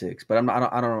 but I'm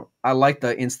not. I don't. I like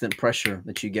the instant pressure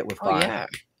that you get with 5. Yeah.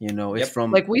 It's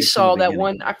from like we saw that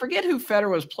one. I forget who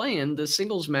Federer was playing, the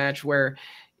singles match where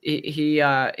he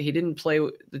didn't play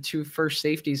the 2 first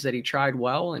safeties that he tried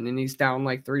well, and then he's down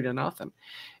like 3-0,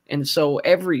 and so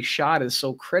every shot is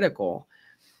so critical.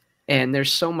 And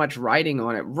there's so much riding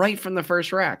on it right from the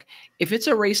first rack. If it's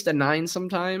a race to 9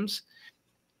 sometimes,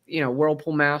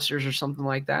 Whirlpool Masters or something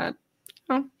like that,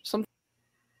 sometimes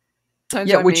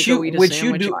which you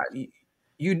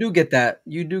do get that.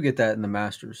 You do get that in the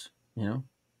Masters,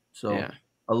 So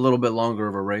a little bit longer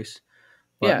of a race.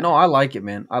 But no, I like it,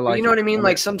 man. I like it. You know what I mean?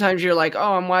 Like sometimes you're like,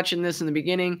 oh, I'm watching this in the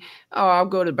beginning. Oh, I'll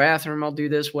go to the bathroom. I'll do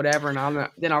this, whatever. And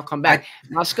then I'll come back.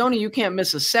 Mosconi, you can't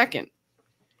miss a second.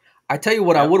 I tell you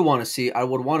what, I would want to see. I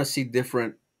would want to see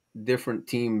different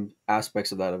team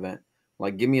aspects of that event.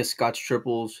 Like, give me a Scotch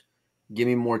triples. Give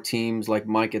me more teams, like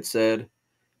Mike had said,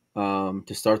 to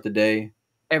start the day.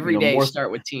 Every day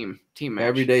start with team match.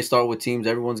 Every day start with teams.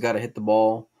 Everyone's got to hit the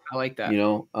ball. I like that.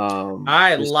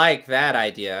 I like that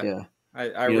idea. Yeah,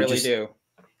 I really do.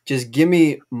 Just give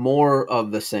me more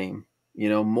of the same.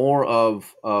 More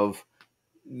of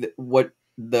what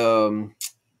the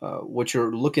what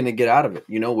you're looking to get out of it,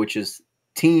 which is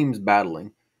teams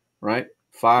battling, right?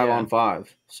 5-on-5.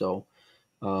 So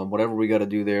whatever we got to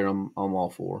do there, I'm all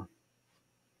for.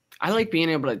 I like being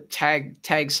able to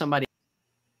tag somebody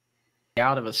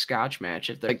out of a scotch match.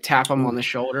 If they like tap them on the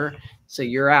shoulder, say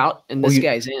you're out and this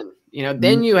guy's in.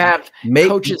 Then you have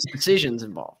coaches' decisions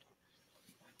involved.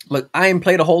 Look, I ain't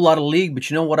played a whole lot of league, but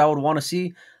you know what I would want to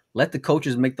see? Let the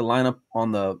coaches make the lineup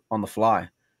on the fly.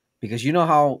 Because you know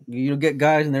how you get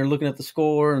guys and they're looking at the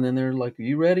score and then they're like, "Are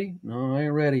you ready?" "No, I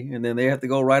ain't ready." And then they have to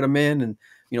go write them in, and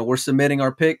we're submitting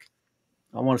our pick.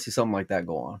 I want to see something like that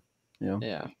go on.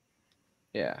 Yeah.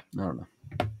 I don't know.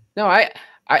 No, I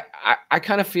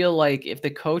kind of feel like if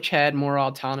the coach had more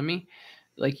autonomy,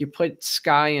 like you put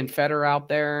Sky and Federer out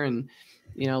there, and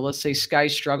let's say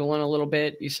Sky's struggling a little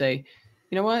bit, you say,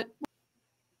 you know what,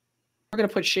 we're gonna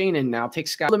put Shane in now. Take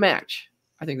Sky to the match.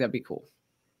 I think that'd be cool.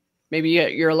 Maybe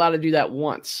you're allowed to do that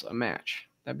once a match.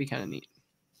 That'd be kind of neat.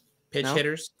 Pitch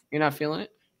hitters. You're not feeling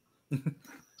it?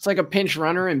 It's like a pinch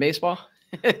runner in baseball.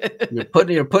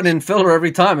 You're putting in filler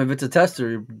every time. If it's a tester,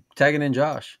 you're tagging in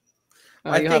Josh.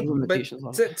 I think, but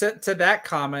to that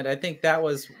comment, I think that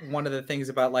was one of the things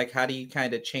about like how do you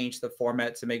kind of change the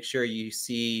format to make sure you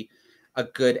see a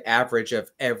good average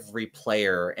of every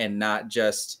player and not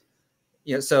just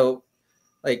so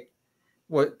like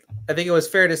what I think it was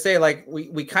fair to say, like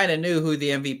we kind of knew who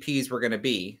the MVPs were going to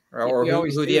be, or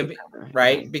who the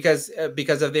right because of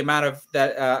the amount of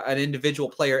that an individual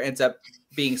player ends up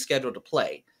being scheduled to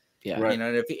play. Yeah, right.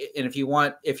 And if you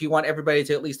want everybody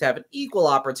to at least have an equal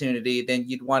opportunity, then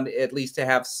you'd want at least to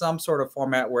have some sort of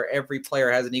format where every player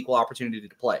has an equal opportunity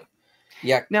to play.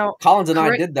 Yeah. Now Collins and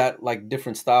I did that like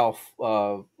different style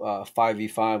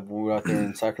 5v5 when we were out there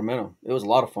in Sacramento. It was a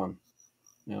lot of fun.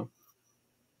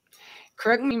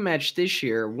 Correct me, match this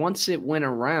year. Once it went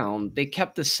around, they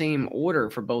kept the same order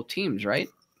for both teams, right?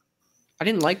 I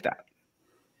didn't like that.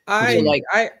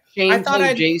 Shane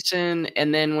played Jason,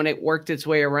 and then when it worked its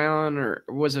way around, or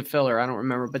was it filler? I don't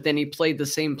remember. But then he played the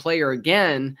same player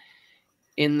again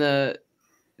in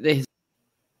his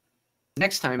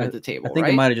next time at the table. I think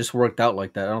it might have just worked out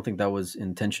like that. I don't think that was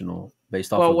intentional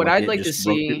based off. Well, of what I'd like to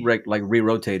see, like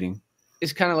re-rotating,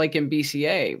 is kind of like in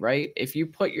BCA, right? If you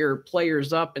put your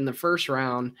players up in the first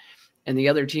round and the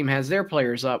other team has their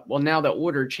players up, well, now the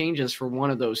order changes for one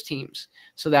of those teams.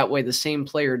 So that way the same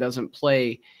player doesn't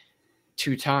play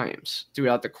 2 times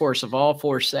throughout the course of all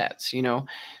 4 sets,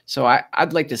 So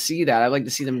I'd like to see that. I'd like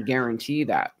to see them guarantee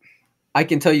that. I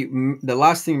can tell you the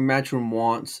last thing Matchroom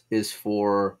wants is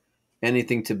for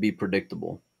anything to be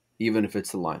predictable, even if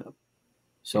it's the lineup.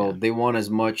 So they want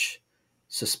as much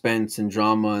suspense and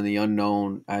drama and the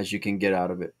unknown as you can get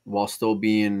out of it while still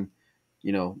being,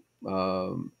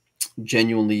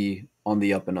 genuinely on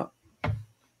the up and up.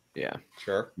 Yeah.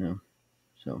 Sure. Yeah.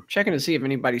 So checking to see if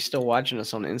anybody's still watching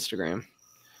us on Instagram.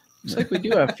 Looks like we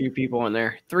do have a few people in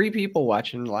there. 3 people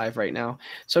watching live right now.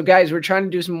 So guys, we're trying to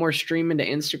do some more streaming to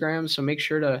Instagram. So make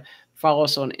sure to follow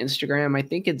us on Instagram. I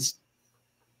think it's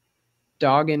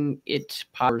dogging it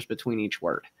powers between each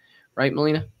word, right,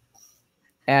 Melina?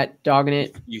 At dogging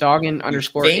it, dogging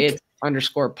underscore it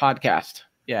underscore podcast.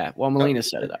 Yeah. Well, Melina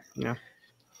set it up, Yeah.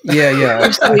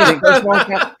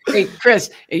 Hey, Chris,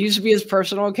 it used to be his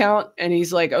personal account, and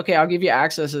he's like, "Okay, I'll give you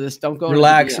access to this. Don't go."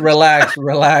 Relax,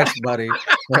 buddy.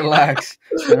 Relax.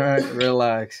 All right,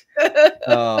 relax.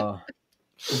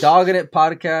 Dogging It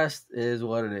podcast is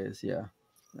what it is. Yeah.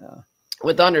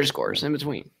 With underscores in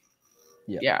between.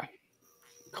 Yeah.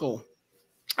 Cool.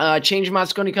 Change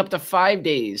Mosconi Cup to 5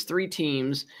 days, 3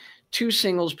 teams, 2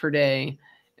 singles per day,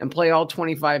 and play all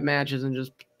 25 matches and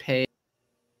just pay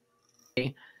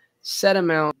set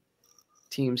amount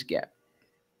teams get.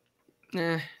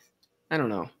 I don't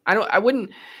know. I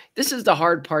wouldn't. This is the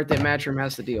hard part that Matchroom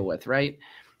has to deal with, right?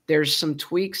 There's some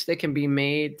tweaks that can be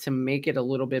made to make it a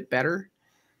little bit better,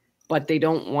 but they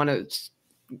don't want to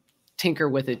tinker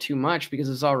with it too much because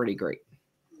it's already great.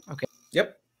 Okay.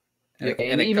 Yep.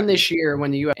 Okay. And even this year, when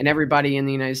the U.S. and everybody in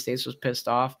the United States was pissed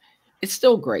off, it's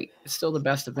still great. It's still the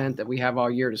best event that we have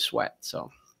all year to sweat. So,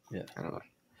 yeah, I don't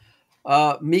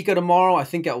know. Mika tomorrow, I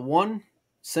think at 1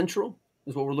 Central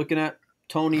is what we're looking at.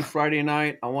 Tony Friday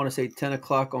night. I want to say 10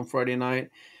 o'clock on Friday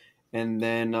night. And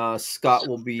then Scott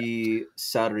will be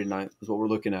Saturday night is what we're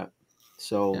looking at.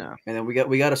 So, And then we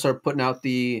got to start putting out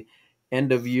the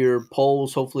end of year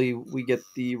polls. Hopefully we get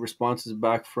the responses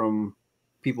back from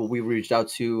people we've reached out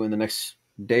to in the next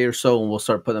day or so. And we'll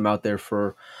start putting them out there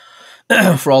for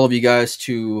all of you guys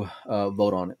to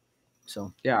vote on it.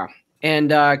 So, yeah. And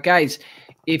guys,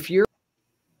 if you're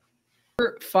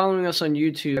following us on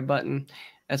YouTube button,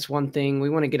 That's one thing. We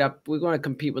want to get up. We want to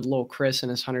compete with Lil Chris and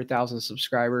his 100,000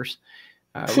 subscribers.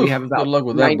 Phew, We have about good luck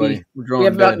with that, buddy. We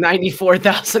have about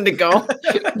 94,000 to go,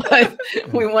 but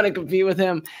we want to compete with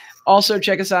him. Also,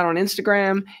 check us out on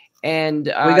Instagram. And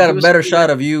we got a better shot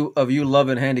of you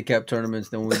loving handicap tournaments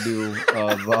than we do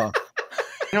of.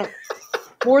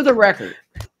 For the record,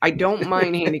 I don't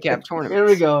mind handicap tournaments. Here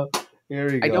we go.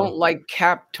 I don't like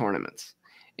cap tournaments.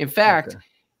 In fact,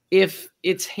 if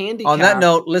it's handicap. On that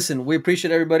note, listen, we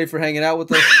appreciate everybody for hanging out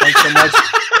with us. Thanks so much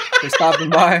for stopping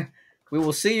by. We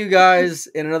will see you guys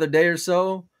in another day or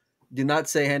so. Do not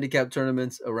say handicap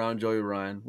tournaments around Joey Ryan.